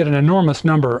you just get an enormous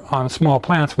number on small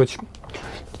plants, which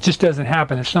just doesn't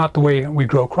happen. It's not the way we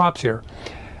grow crops here.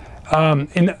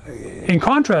 In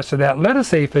contrast to that,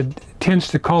 lettuce aphid tends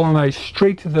to colonize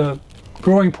straight to the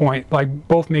growing point, like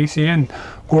both Macy and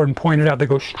Gordon pointed out. They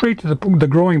go straight to the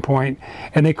growing point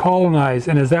and they colonize,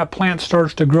 and as that plant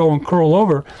starts to grow and curl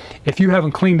over, if you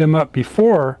haven't cleaned them up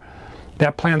before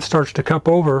that plant starts to cup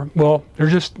over, well,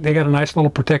 they got a nice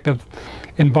little protective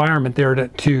environment there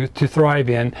to thrive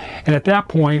in, and at that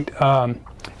point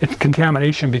its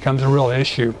contamination becomes a real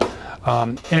issue.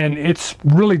 And it's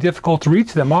really difficult to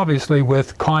reach them, obviously,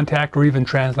 with contact or even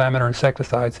translaminar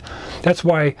insecticides. That's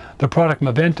why the product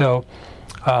Movento,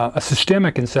 a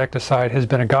systemic insecticide, has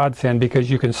been a godsend, because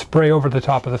you can spray over the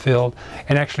top of the field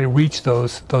and actually reach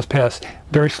those pests.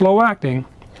 Very slow acting,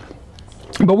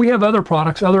 but we have other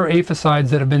products, other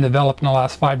aphicides that have been developed in the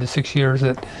last 5 to 6 years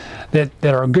that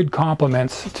are good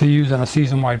complements to use in a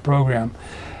season-wide program.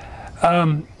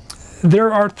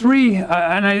 There are three,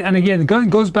 and again, it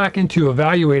goes back into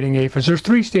evaluating aphids. There's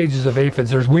 3 stages of aphids.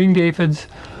 There's winged aphids,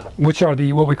 which are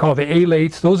what we call the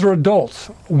alates. Those are adults,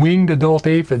 winged adult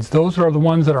aphids. Those are the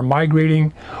ones that are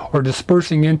migrating or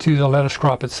dispersing into the lettuce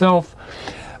crop itself.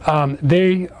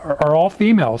 They are all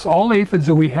females. All aphids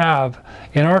that we have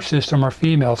in our system are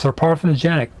females. They're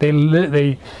parthenogenic.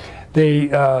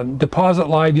 They deposit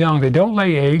live young. They don't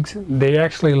lay eggs. They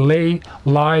actually lay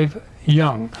live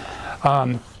young.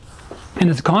 And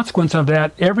as a consequence of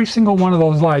that, every single one of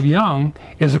those live young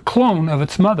is a clone of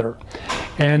its mother.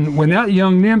 And when that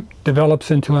young nymph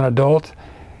develops into an adult,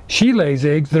 she lays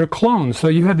eggs that are clones. So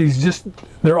you have these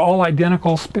they're all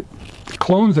identical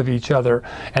clones of each other,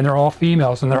 and they're all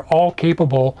females, and they're all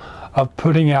capable of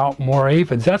putting out more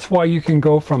aphids. That's why you can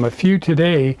go from a few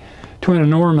today to an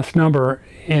enormous number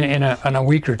in a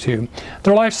week or two.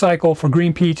 Their life cycle for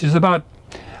green peach is about,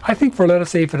 I think for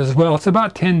lettuce aphid as well, it's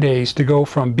about 10 days to go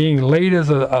from being laid as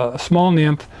a small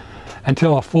nymph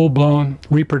until a full-blown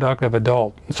reproductive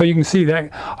adult. So you can see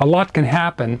that a lot can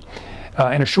happen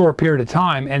in a short period of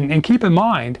time. And keep in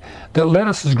mind that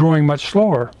lettuce is growing much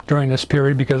slower during this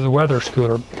period because the weather's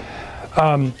cooler.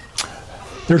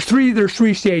 There's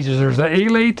three stages. There's the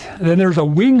alate, then there's a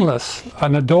wingless,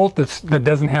 an adult that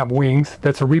doesn't have wings,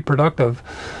 that's a reproductive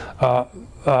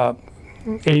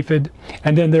aphid,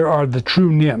 and then there are the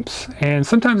true nymphs. And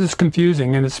sometimes it's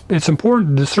confusing, and it's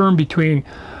important to discern between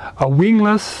a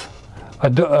wingless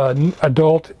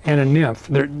adult and a nymph.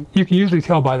 You can usually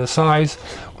tell by the size.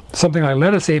 Something like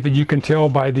lettuce aphid, you can tell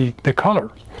by the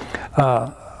color.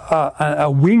 A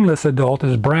wingless adult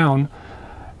is brown.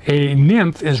 A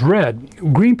nymph is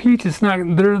red. Green peach is not.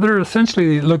 They're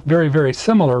essentially look very, very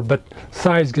similar, but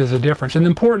size gives a difference. And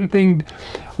the important thing,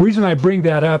 reason I bring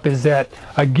that up is that,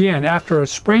 again, after a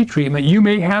spray treatment, you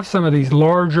may have some of these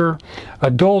larger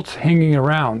adults hanging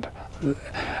around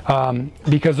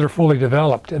because they're fully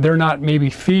developed. They're not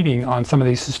maybe feeding on some of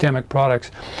these systemic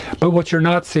products, but what you're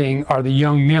not seeing are the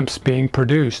young nymphs being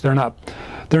produced. They're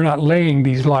not laying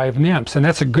these live nymphs, and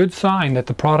that's a good sign that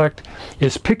the product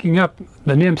is picking up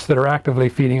the nymphs that are actively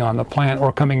feeding on the plant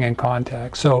or coming in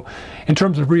contact. So in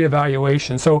terms of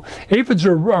reevaluation, so aphids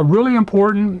are really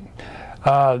important.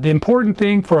 The important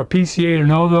thing for a PCA to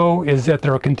know, though, is that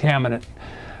they're a contaminant.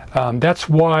 That's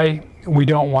why we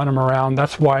don't want them around.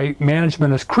 That's why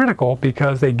management is critical,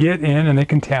 because they get in and they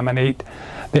contaminate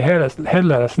the head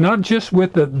lettuce, not just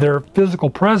with their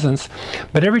physical presence,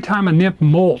 but every time a nymph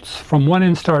molts from one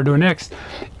instar to the next,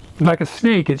 like a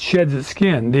snake, it sheds its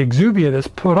skin. The exuvia that's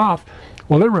put off,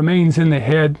 well, it remains in the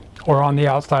head or on the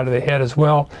outside of the head as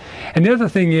well. And the other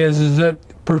thing is that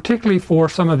particularly for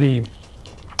some of the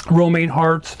romaine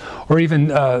hearts or even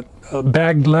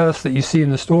bagged lettuce that you see in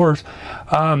the stores,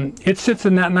 it sits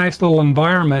in that nice little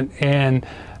environment, and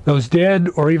those dead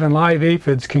or even live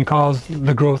aphids can cause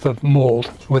the growth of mold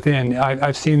within.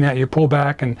 I've seen that. You pull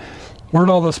back, and where'd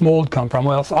all this mold come from?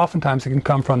 Well, oftentimes it can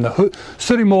come from the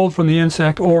sooty mold from the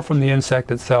insect or from the insect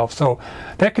itself. So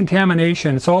that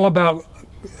contamination, it's all about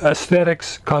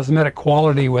aesthetics, cosmetic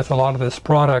quality with a lot of this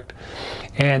product,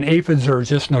 and aphids are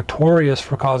just notorious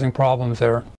for causing problems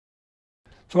there.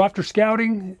 So after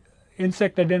scouting,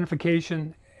 insect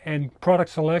identification, and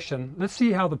product selection, let's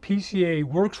see how the PCA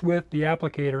works with the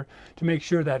applicator to make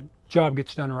sure that job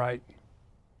gets done right.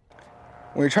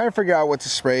 When you're trying to figure out what to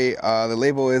spray, the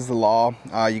label is the law.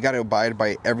 You got to abide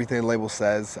by everything the label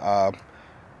says. For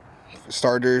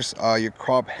starters, your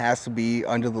crop has to be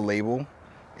under the label.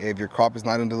 If your crop is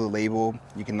not under the label,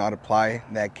 you cannot apply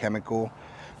that chemical.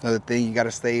 Another thing, you got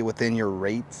to stay within your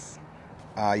rates.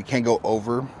 You can't go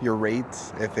over your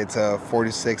rates. If it's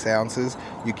 46 ounces,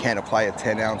 you can't apply a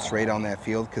 10-ounce rate on that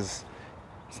field because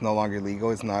it's no longer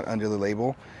legal. It's not under the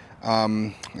label.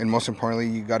 And most importantly,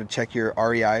 you got to check your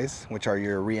REIs, which are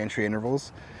your re-entry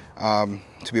intervals, to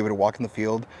be able to walk in the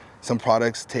field. Some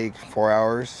products take 4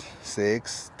 hours,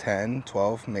 6, 10,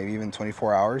 12, maybe even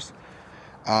 24 hours.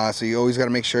 So you always got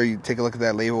to make sure you take a look at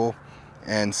that label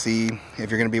and see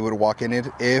if you're going to be able to walk in it.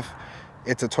 If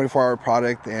it's a 24-hour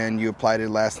product and you applied it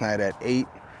last night at 8,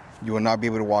 you will not be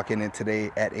able to walk in it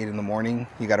today at 8 in the morning.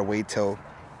 You got to wait till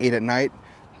 8 at night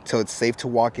till it's safe to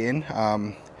walk in.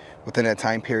 within that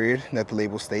time period that the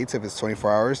label states. If it's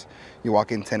 24 hours, you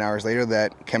walk in 10 hours later,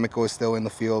 that chemical is still in the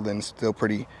field and still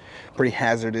pretty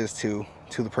hazardous to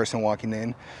the person walking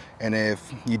in. And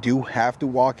if you do have to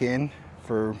walk in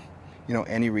for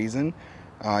any reason,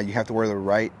 you have to wear the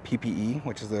right PPE,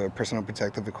 which is the personal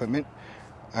protective equipment.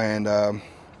 And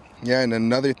yeah, and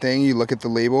another thing you look at the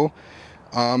label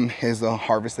is the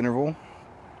harvest interval.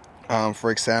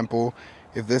 For example,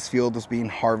 if this field is being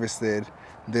harvested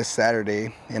this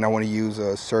Saturday and I want to use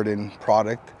a certain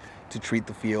product to treat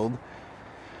the field,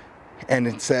 and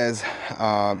it says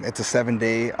it's a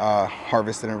 7-day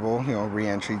harvest interval,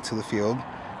 re-entry to the field,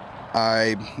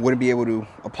 I wouldn't be able to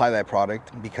apply that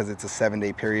product because it's a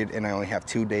 7-day period and I only have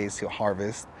 2 days to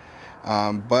harvest.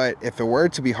 But if it were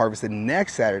to be harvested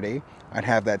next Saturday, I'd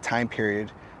have that time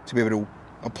period to be able to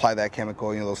apply that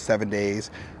chemical, those 7 days.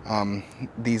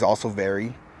 These also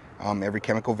vary. Every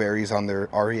chemical varies on their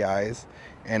REIs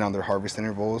and on their harvest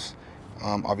intervals.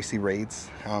 Obviously rates,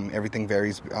 everything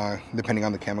varies depending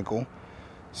on the chemical.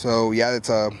 So yeah,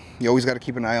 you always got to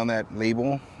keep an eye on that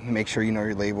label. Make sure you know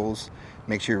your labels.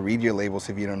 Make sure you read your labels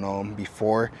if you don't know them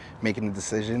before making a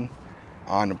decision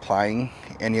on applying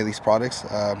any of these products. You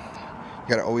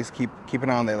got to always keep an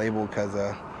eye on that label because,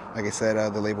 like I said,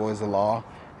 the label is the law.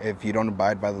 If you don't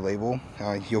abide by the label,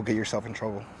 you'll get yourself in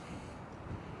trouble.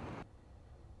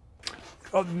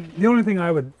 The only thing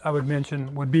I would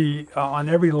mention would be on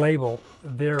every label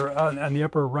there on the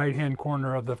upper right hand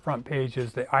corner of the front page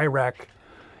is the IRAC,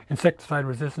 Insecticide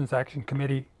Resistance Action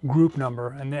Committee group number,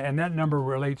 and that number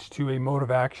relates to a mode of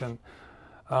action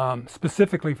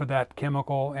specifically for that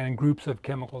chemical and groups of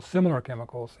chemicals, similar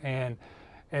chemicals. And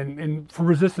for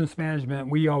resistance management,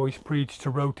 we always preach to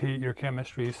rotate your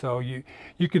chemistry. So you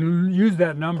can use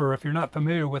that number if you're not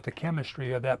familiar with the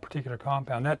chemistry of that particular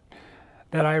compound. That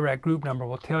IRAC group number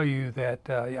will tell you that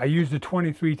I used a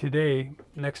 23 today.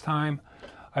 Next time,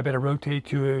 I better rotate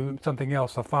to something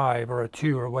else, a 5 or a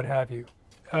 2 or what have you.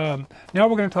 Now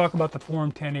we're going to talk about the Form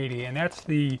 1080, and that's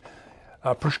the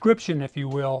prescription, if you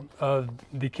will, of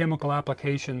the chemical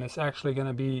application that's actually going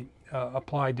to be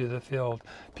applied to the field.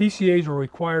 PCAs are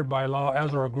required by law,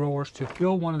 as are growers, to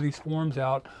fill one of these forms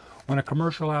out when a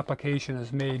commercial application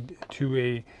is made to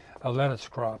a lettuce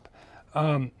crop.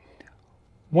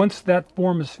 Once that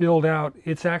form is filled out,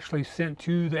 it's actually sent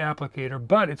to the applicator,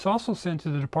 but it's also sent to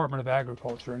the Department of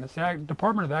Agriculture, and it's the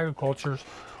Department of Agriculture's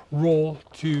role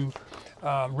to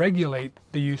regulate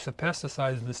the use of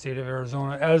pesticides in the state of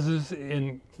Arizona, as is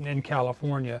in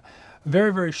California.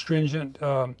 Very, very stringent.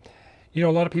 A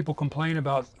lot of people complain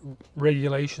about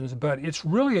regulations, but it's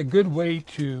really a good way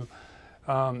to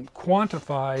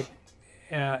quantify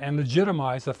and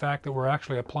legitimize the fact that we're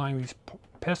actually applying these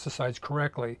pesticides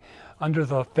correctly under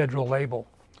the federal label,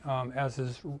 as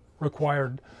is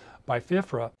required by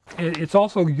FIFRA. It's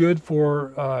also good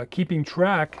for keeping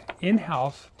track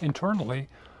in-house, internally,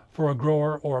 for a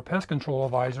grower or a pest control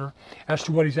advisor as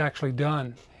to what he's actually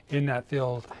done in that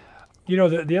field.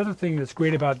 The other thing that's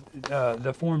great about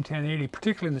the Form 1080,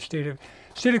 particularly in the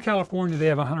state of California, they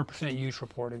have 100% use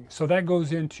reporting. So that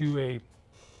goes into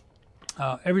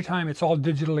every time it's all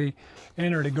digitally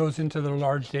entered, it goes into the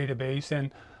large database,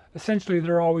 and essentially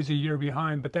they're always a year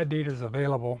behind, but that data is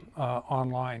available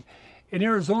online. In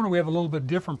Arizona, we have a little bit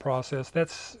different process.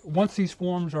 That's once these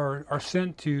forms are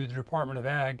sent to the Department of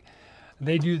Ag,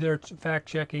 they do their fact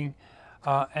checking,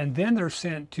 and then they're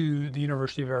sent to the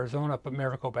University of Arizona up at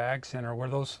Maricopa Ag Center, where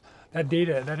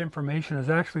that information is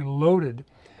actually loaded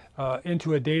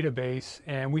into a database,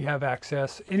 and we have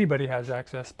access, anybody has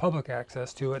access, public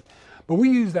access to it. But we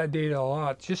use that data a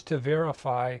lot just to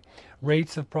verify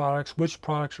rates of products, which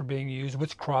products are being used,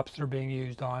 which crops they're being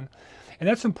used on. And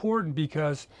that's important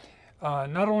because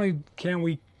not only can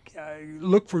we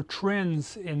look for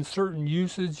trends in certain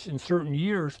usage in certain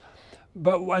years,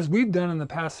 but as we've done in the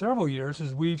past several years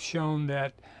is we've shown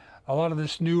that a lot of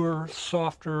this newer,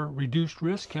 softer, reduced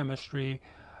risk chemistry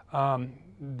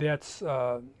that's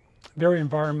very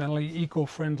environmentally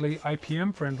eco-friendly,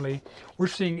 IPM friendly, we're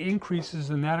seeing increases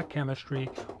in that chemistry,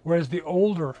 whereas the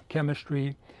older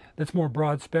chemistry that's more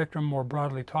broad spectrum, more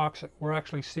broadly toxic, we're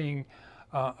actually seeing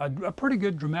a pretty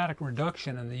good dramatic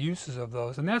reduction in the uses of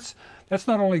those. And that's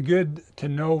not only good to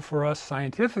know for us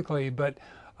scientifically, but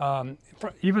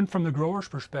even from the grower's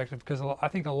perspective, because I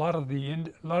think a lot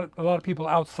of people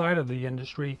outside of the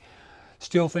industry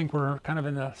still think we're kind of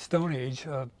in the stone age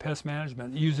of pest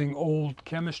management, using old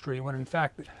chemistry, when in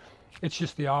fact it's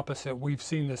just the opposite. We've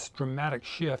seen this dramatic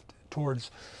shift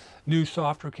towards new,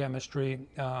 softer chemistry,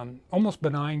 almost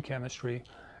benign chemistry,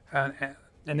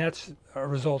 and that's a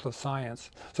result of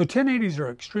science. So 1080s are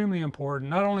extremely important,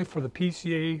 not only for the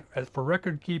PCA, as for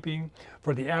record keeping,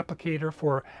 for the applicator,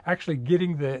 for actually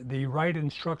getting the right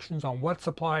instructions on what's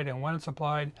applied and when it's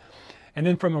applied, and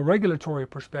then from a regulatory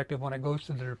perspective when it goes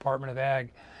to the Department of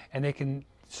Ag, and they can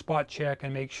spot check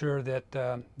and make sure that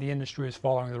the industry is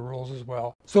following the rules as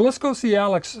well. So let's go see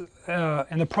Alex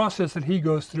and the process that he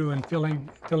goes through in filling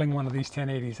one of these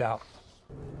 1080s out.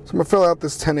 So I'm going to fill out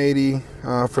this 1080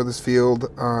 for this field.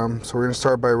 So we're going to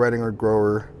start by writing our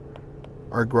grower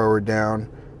down,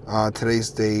 today's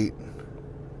date.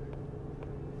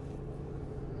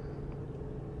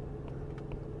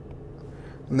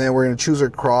 And then we're going to choose our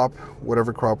crop,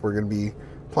 whatever crop we're going to be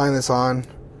applying this on.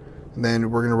 And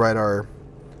then we're going to write our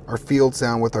fields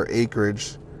down with our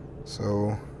acreage.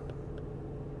 So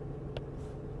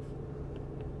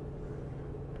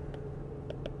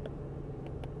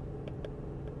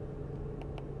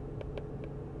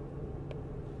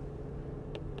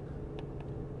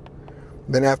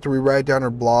then after we write down our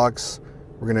blocks,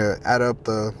 we're going to add up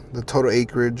the total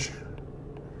acreage.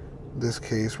 In this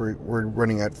case, we're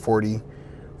running at 40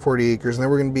 acres. And then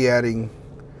we're going to be adding,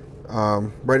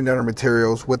 writing down our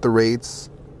materials with the rates.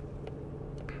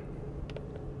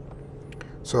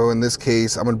 So in this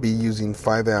case, I'm going to be using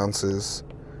 5 ounces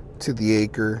to the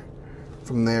acre.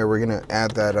 From there, we're going to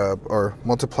add that up, or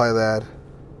multiply that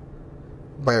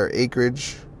by our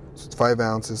acreage. So it's 5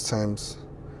 ounces times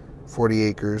 40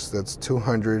 acres, that's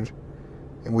 200,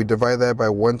 and we divide that by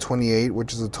 128,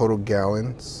 which is the total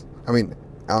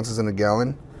ounces in a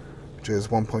gallon, which is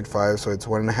 1.5, so it's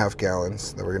 1.5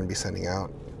 gallons that we're going to be sending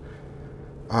out.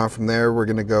 From there, we're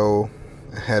going to go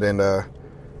ahead and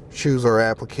choose our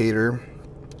applicator.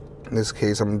 In this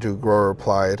case, I'm going to do grower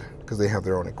applied because they have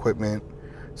their own equipment.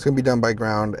 It's going to be done by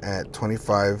ground at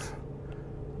 25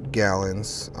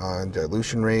 gallons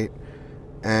dilution rate,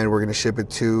 and we're going to ship it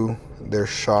to their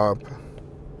shop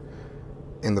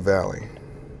in the valley.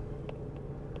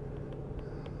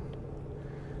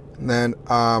 And then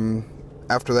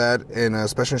after that, in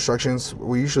special instructions,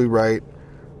 we usually write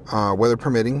weather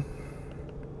permitting,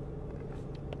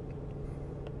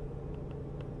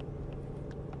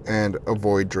 and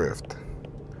avoid drift.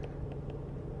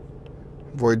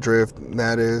 Avoid drift,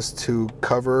 that is to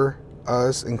cover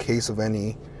us in case of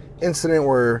any incident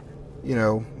where, you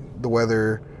know, the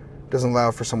weather doesn't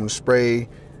allow for someone to spray,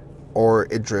 or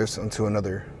it drifts into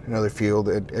another field.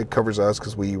 It covers us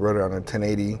because we wrote it on a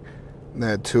 1080,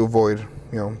 that to avoid,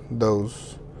 you know,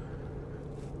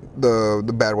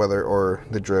 the bad weather or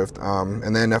the drift.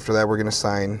 And then after that, we're going to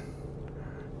sign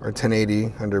our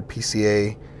 1080 under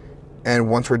PCA.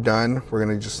 And once we're done, we're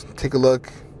going to just take a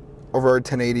look over our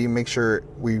 1080, make sure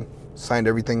we signed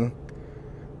everything,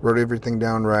 wrote everything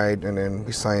down right, and then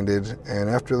we signed it. And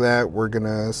after that, we're going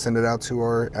to send it out to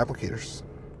our applicators.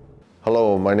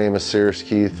 Hello, my name is Cyrus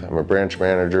Keith. I'm a branch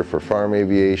manager for Farm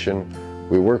Aviation.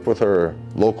 We work with our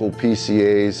local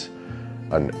PCAs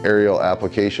on aerial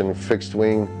application, fixed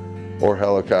wing or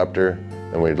helicopter,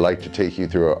 and we'd like to take you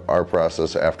through our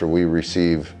process after we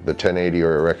receive the 1080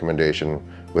 or a recommendation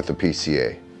with the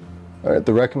PCA. All right,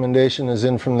 the recommendation is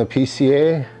in from the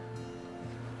PCA.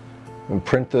 And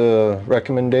print the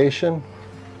recommendation.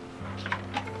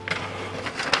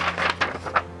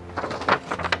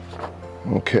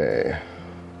 Okay.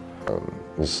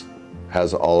 This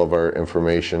has all of our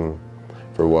information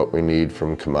for what we need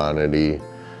from commodity,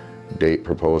 date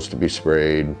proposed to be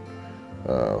sprayed,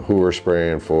 who we're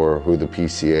spraying for, who the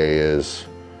PCA is,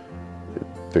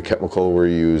 the chemical we're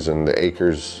using, the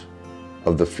acres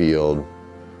of the field,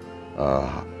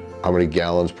 how many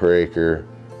gallons per acre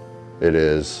it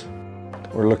is.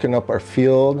 We're looking up our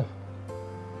field.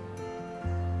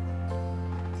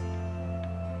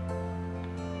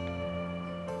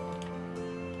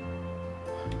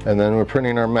 And then we're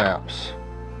printing our maps.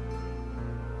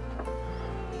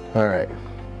 All right.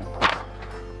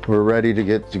 We're ready to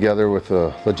get together with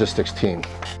the logistics team.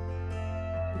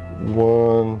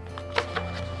 1,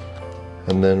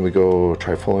 and then we go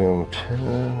trifolium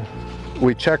 10.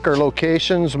 We check our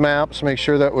locations, maps, make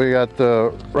sure that we got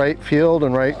the right field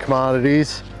and right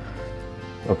commodities.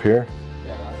 Up here?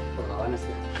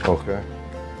 Okay.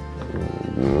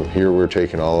 Here we're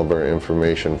taking all of our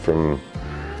information from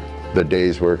the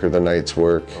day's work or the night's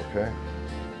work. Okay.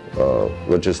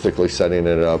 Logistically setting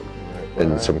it up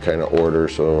in some kind of order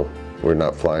so we're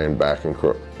not flying back and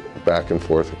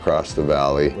forth across the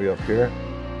valley. We up here?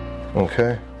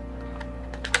 Okay.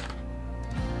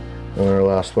 And our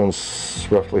last one's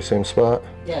roughly same spot?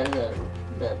 Yeah,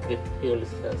 the drip fuel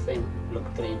is the same. Look,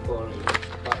 3, 4,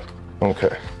 5.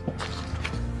 Okay.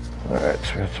 All right,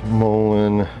 so it's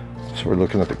Mullen. So we're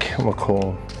looking at the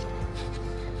chemical.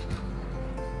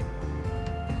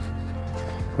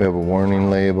 We have a warning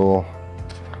label.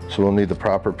 So we'll need the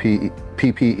proper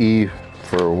PPE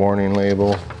for a warning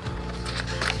label.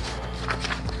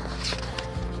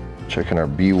 Checking our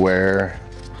beware.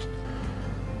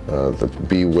 The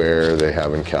beware they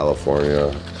have in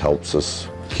California helps us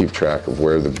keep track of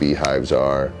where the beehives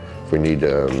are. If we need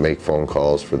to make phone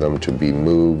calls for them to be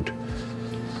moved,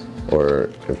 or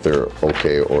if they're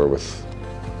okay or with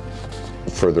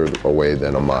further away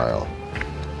than a mile.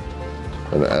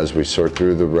 And as we sort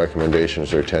through the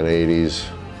recommendations or 1080s,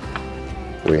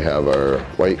 we have our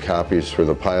white copies for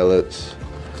the pilots,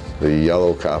 the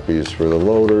yellow copies for the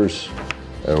loaders,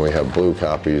 and we have blue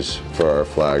copies for our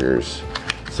flaggers,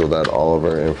 so that all of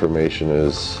our information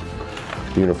is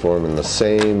uniform and the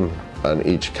same on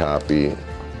each copy.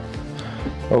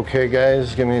 Okay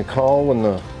guys, give me a call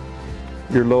when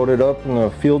you're loaded up and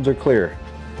the fields are clear.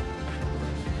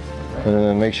 And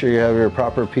then make sure you have your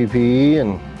proper PPE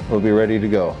and we'll be ready to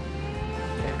go.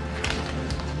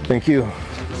 Thank you.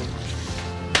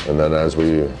 And then as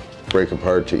we break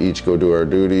apart to each go do our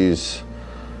duties,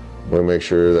 we'll make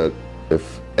sure that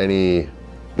if any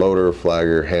loader,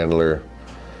 flagger, handler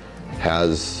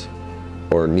has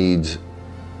or needs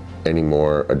any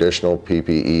more additional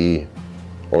PPE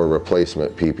or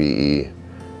replacement PPE,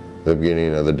 the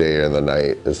beginning of the day and the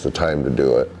night is the time to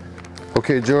do it.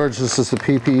 Okay, George, this is the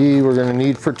PPE we're gonna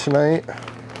need for tonight.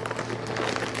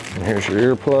 And here's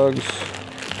your earplugs.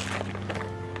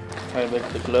 I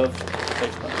with the gloves.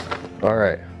 All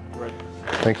right. Right.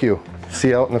 Thank you. See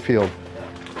you out in the field.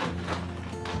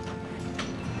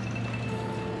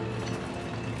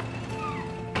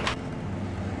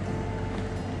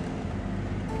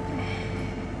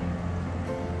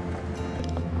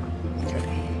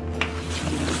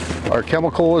 Our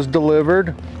chemical is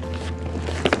delivered.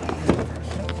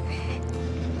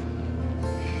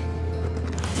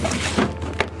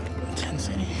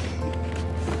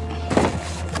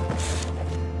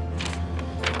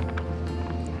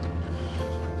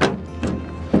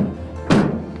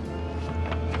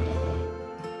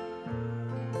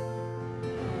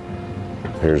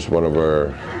 Here's one of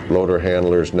our loader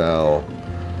handlers now.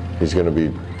 He's going to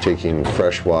be taking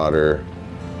fresh water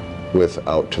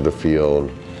out to the field.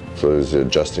 So he's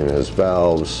adjusting his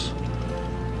valves.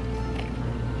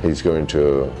 He's going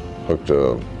to hook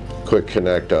the quick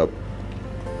connect up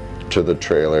to the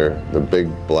trailer. The big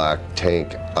black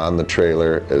tank on the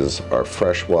trailer is our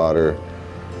fresh water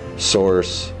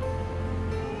source.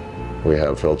 We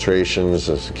have filtrations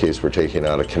in case we're taking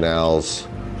out of canals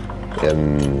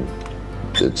and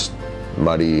it's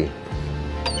muddy.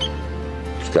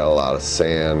 It's got a lot of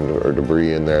sand or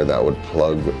debris in there that would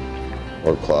plug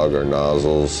or clog our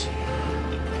nozzles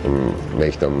and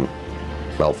make them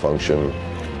malfunction.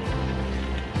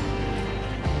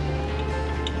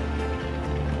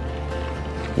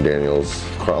 Daniel's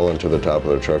crawling to the top of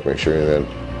the truck, make sure that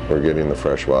we're getting the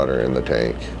fresh water in the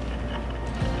tank.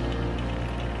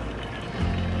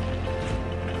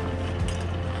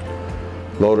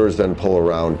 Loaders then pull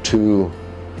around to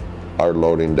our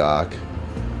loading dock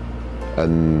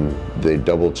and they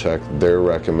double check their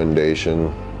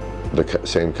recommendation, the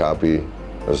same copy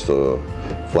as the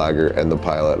flagger and the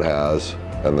pilot has,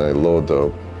 and they load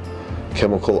the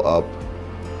chemical up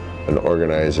and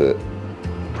organize it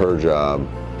per job,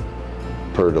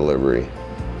 per delivery.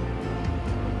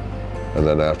 And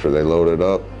then after they load it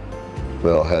up,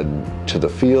 they'll head to the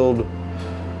field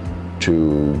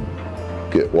to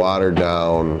get water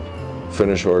down,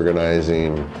 finish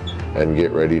organizing, and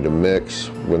get ready to mix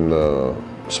when the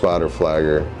spotter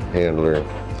flagger handler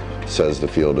says the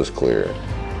field is clear.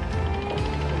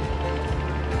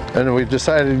 And we've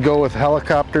decided to go with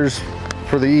helicopters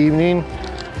for the evening.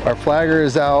 Our flagger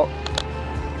is out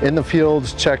in the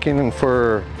fields checking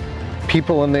for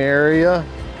people in the area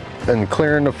and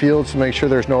clearing the fields to make sure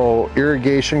there's no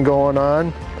irrigation going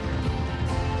on.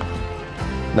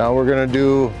 Now we're going to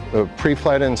do a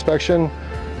pre-flight inspection,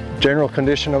 general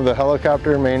condition of the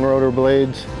helicopter, main rotor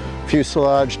blades,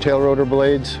 fuselage, tail rotor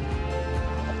blades.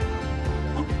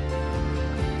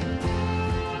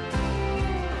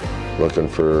 Looking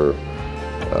for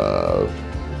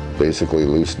basically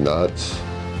loose nuts,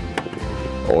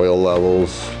 oil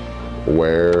levels,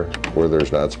 wear where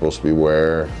there's not supposed to be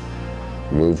wear,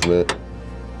 movement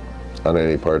on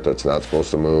any part that's not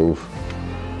supposed to move.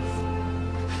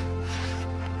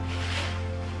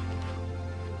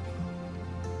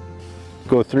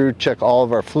 Go through, check all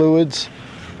of our fluids,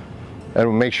 and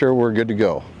we'll make sure we're good to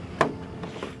go.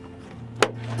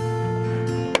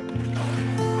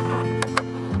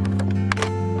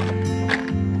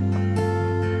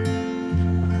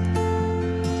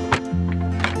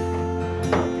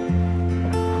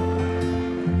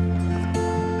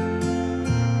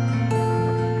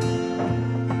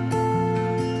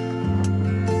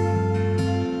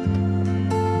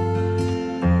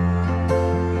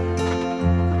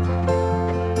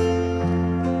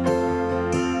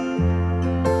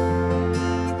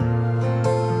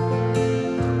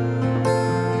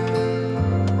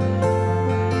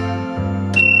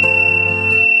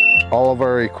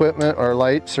 equipment, our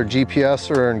lights, our GPS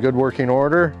are in good working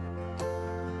order.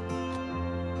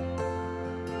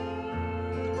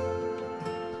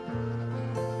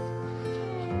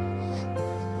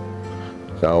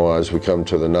 Now as we come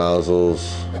to the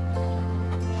nozzles,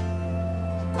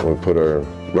 we put our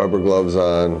rubber gloves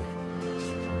on,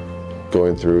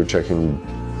 going through checking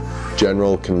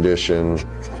general condition,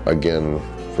 again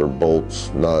for bolts,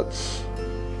 nuts,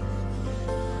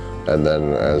 and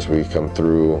then as we come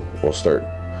through, we'll start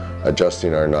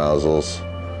adjusting our nozzles.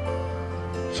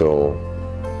 So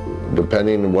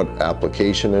depending on what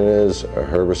application it is, a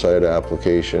herbicide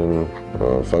application,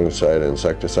 a fungicide,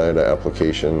 insecticide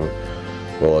application,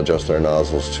 we'll adjust our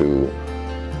nozzles to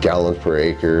gallons per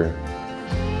acre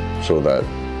so that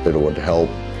it would help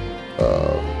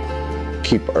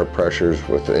keep our pressures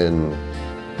within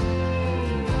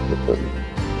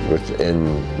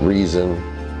reason,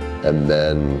 and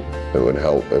then it would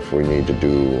help if we need to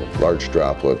do large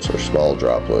droplets or small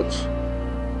droplets.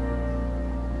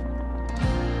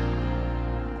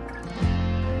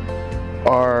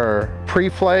 Our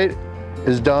pre-flight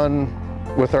is done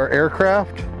with our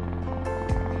aircraft.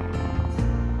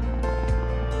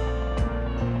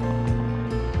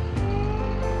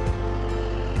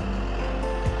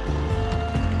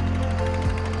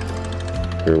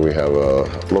 Here we have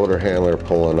a loader handler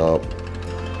pulling up.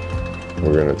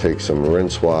 We're going to take some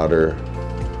rinse water.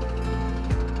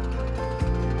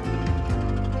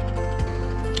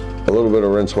 A little bit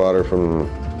of rinse water from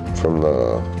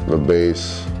the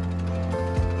base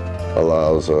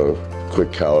allows a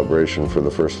quick calibration for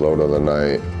the first load of the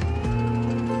night.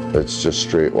 It's just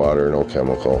straight water, no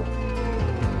chemical.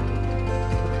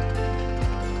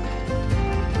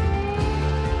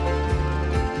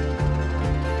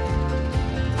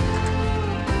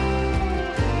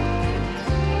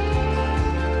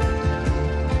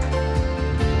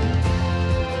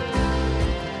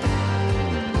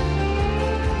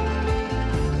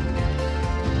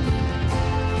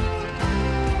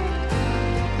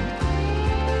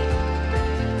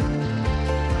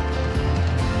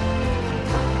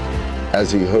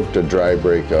 As he hooked a dry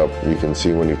brake up, you can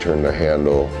see when you turn the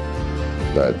handle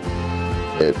that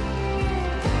it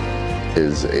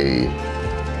is a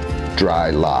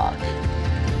dry lock.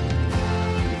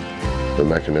 The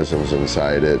mechanism's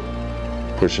inside it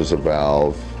pushes a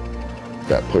valve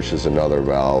that pushes another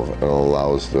valve and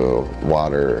allows the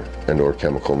water and or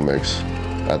chemical mix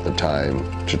at the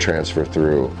time to transfer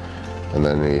through. And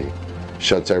then he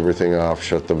shuts everything off,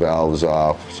 shut the valves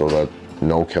off so that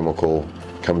no chemical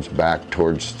comes back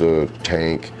towards the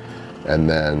tank, and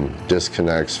then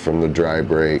disconnects from the dry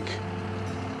brake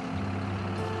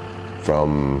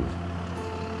from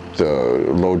the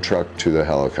load truck to the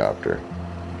helicopter.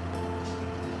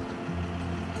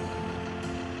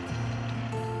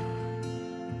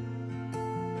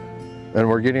 And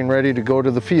we're getting ready to go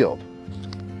to the field.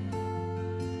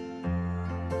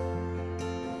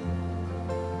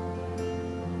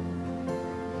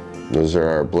 Those are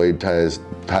our blade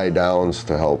tie downs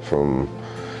to help from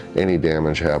any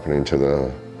damage happening to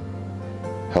the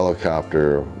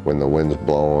helicopter when the wind's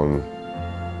blowing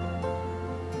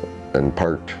and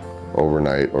parked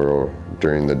overnight or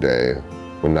during the day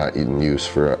when not in use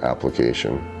for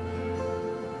application.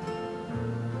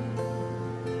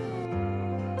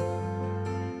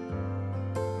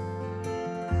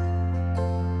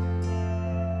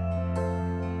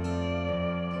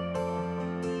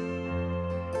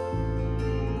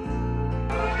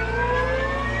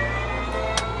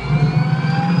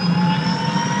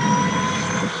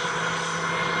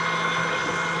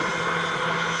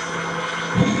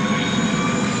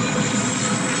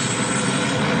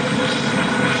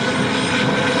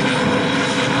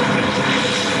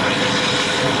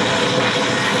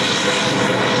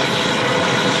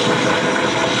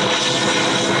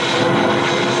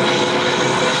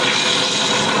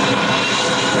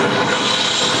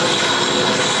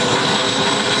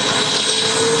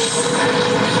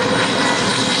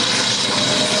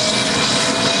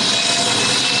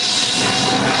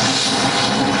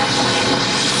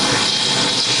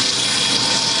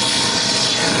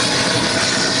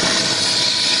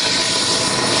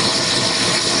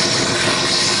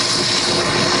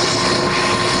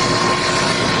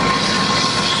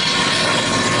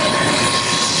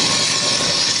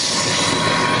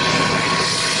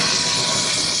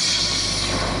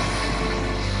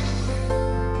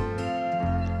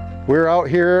 We're out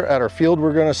here at our field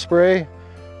we're going to spray.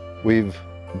 We've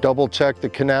double checked the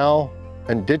canal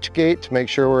and ditch gate to make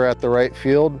sure we're at the right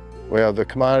field. We have the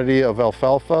commodity of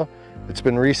alfalfa. It's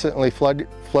been recently flood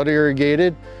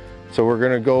irrigated, so we're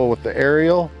going to go with the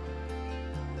aerial.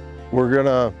 We're going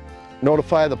to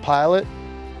notify the pilot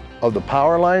of the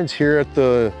power lines here at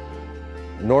the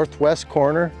northwest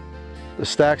corner, the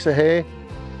stacks of hay.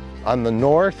 On the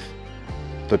north,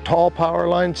 the tall power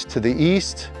lines to the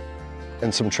east,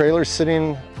 and some trailers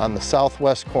sitting on the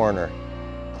southwest corner.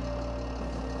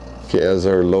 Okay, as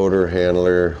our loader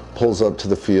handler pulls up to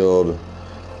the field,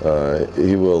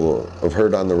 he will have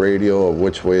heard on the radio of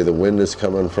which way the wind is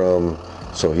coming from,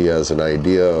 so he has an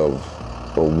idea of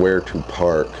where to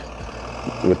park.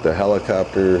 With the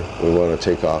helicopter, we want to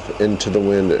take off into the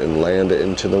wind and land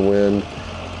into the wind.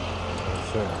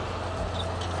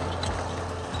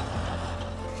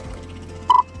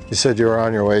 You said you were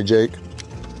on your way, Jake?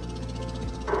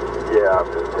 Yeah,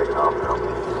 I'm just taking off now.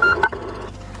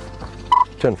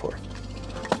 10-4.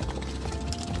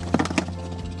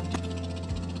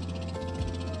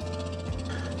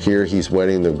 Here he's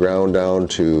wetting the ground down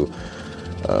to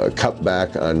cut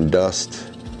back on dust.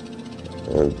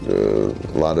 A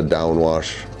lot of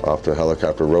downwash off the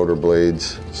helicopter rotor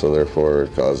blades, so therefore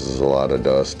it causes a lot of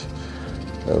dust.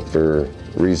 For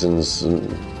reasons,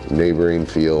 neighboring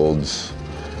fields,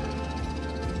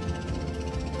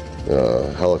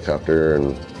 helicopter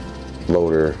and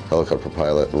loader, helicopter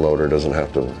pilot and loader doesn't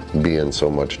have to be in so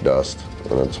much dust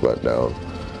when it's wet down.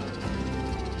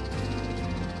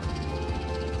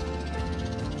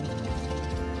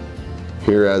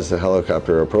 Here, as the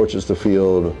helicopter approaches the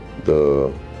field,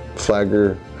 the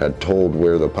flagger had told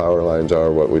where the power lines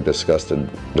are, what we discussed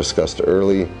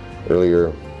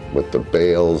earlier with the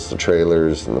bales, the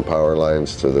trailers, and the power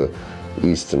lines to the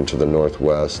east and to the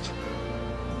northwest.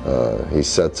 He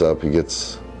sets up, he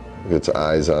gets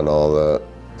eyes on all that,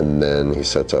 and then he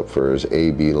sets up for his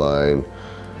AB line.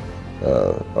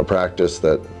 A practice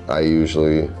that I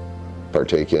usually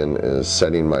partake in is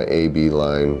setting my AB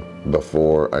line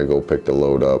before I go pick the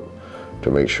load up to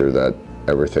make sure that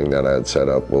everything that I had set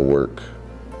up will work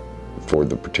for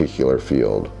the particular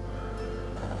field.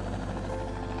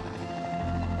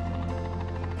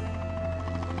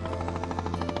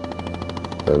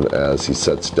 And as he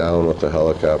sets down with the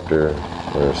helicopter,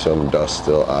 there's some dust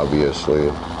still, obviously.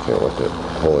 Can't let the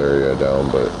whole area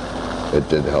down, but it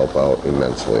did help out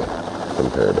immensely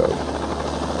compared to.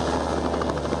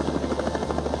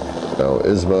 Now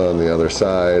ISMA on the other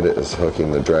side is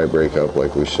hooking the dry brake up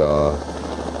like we saw.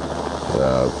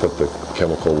 Put the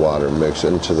chemical water mix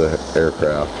into the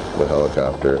aircraft, the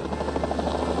helicopter.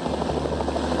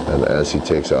 And as he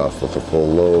takes off with a full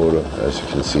load, as you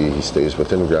can see, he stays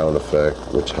within ground effect,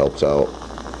 which helps out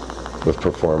with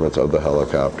performance of the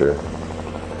helicopter.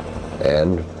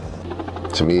 And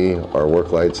to me, our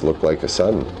work lights look like a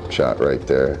sun shot right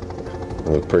there.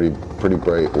 With pretty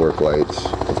bright work lights,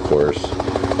 of course,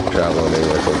 traveling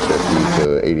anywhere from 50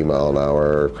 to 80 mile an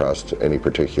hour across any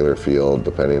particular field,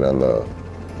 depending on the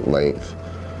length.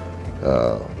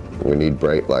 We need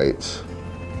bright lights,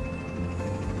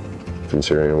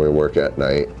 considering we work at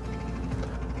night.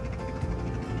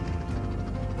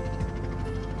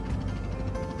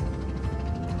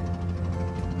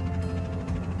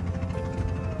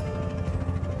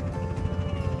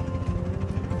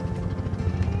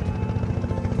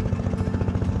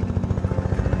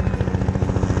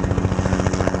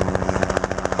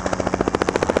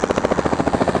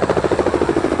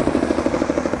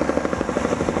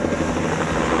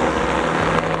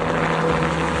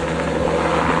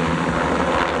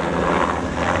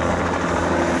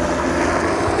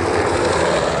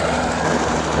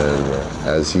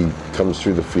 As he comes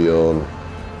through the field,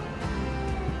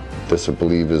 this I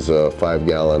believe is a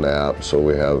 5-gallon app, so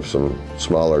we have some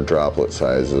smaller droplet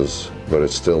sizes, but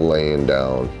it's still laying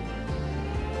down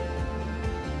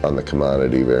on the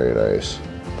commodity very nice.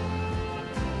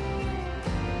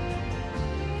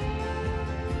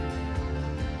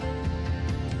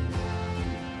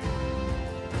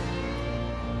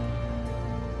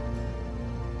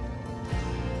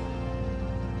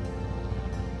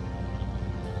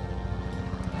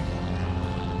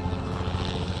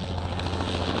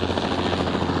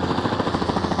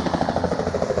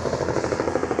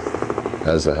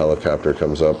 As the helicopter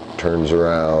comes up, turns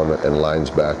around, and lines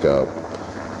back up,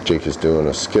 Jake is doing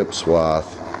a skip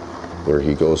swath where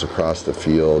he goes across the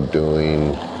field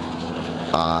doing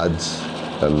odds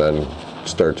and then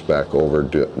starts back over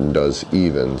and does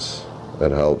evens.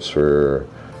 That helps for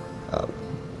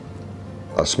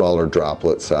a smaller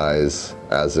droplet size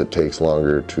as it takes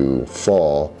longer to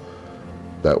fall,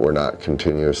 that we're not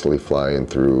continuously flying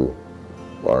through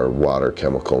our water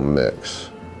chemical mix.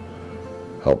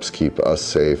 Helps keep us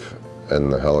safe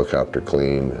and the helicopter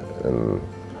clean, and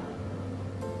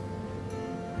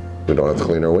we don't have to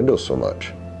clean our windows so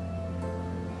much.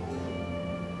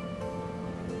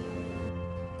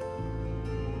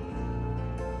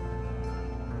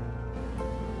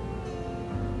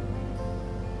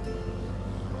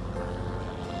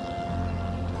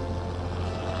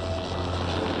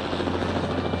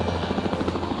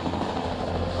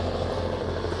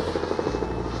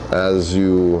 as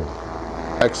you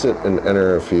exit and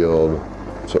enter a field,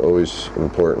 it's always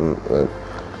important that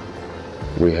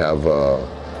we have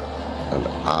an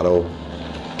auto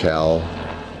cal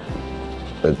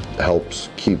that helps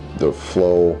keep the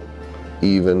flow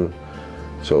even.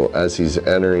 So as he's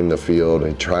entering the field,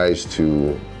 he tries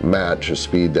to match the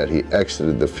speed that he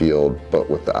exited the field, but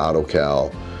with the auto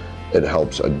cal, it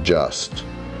helps adjust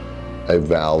a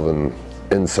valve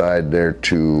inside there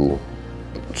to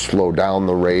slow down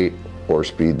the rate or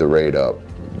speed the rate up,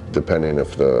 depending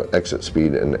if the exit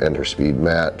speed and enter speed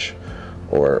match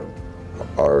or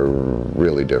are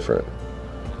really different.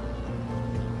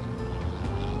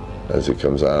 As he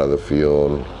comes out of the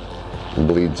field,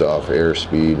 bleeds off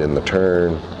airspeed in the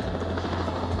turn,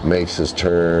 makes his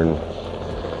turn,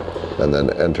 and then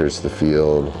enters the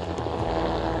field,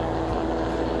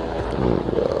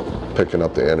 and, picking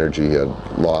up the energy he had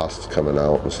lost coming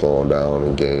out and slowing down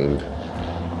and gained.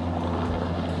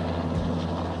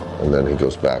 And then he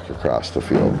goes back across the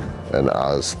field. And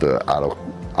as the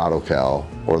auto cal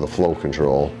or the flow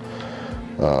control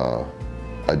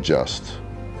adjusts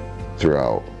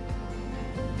throughout.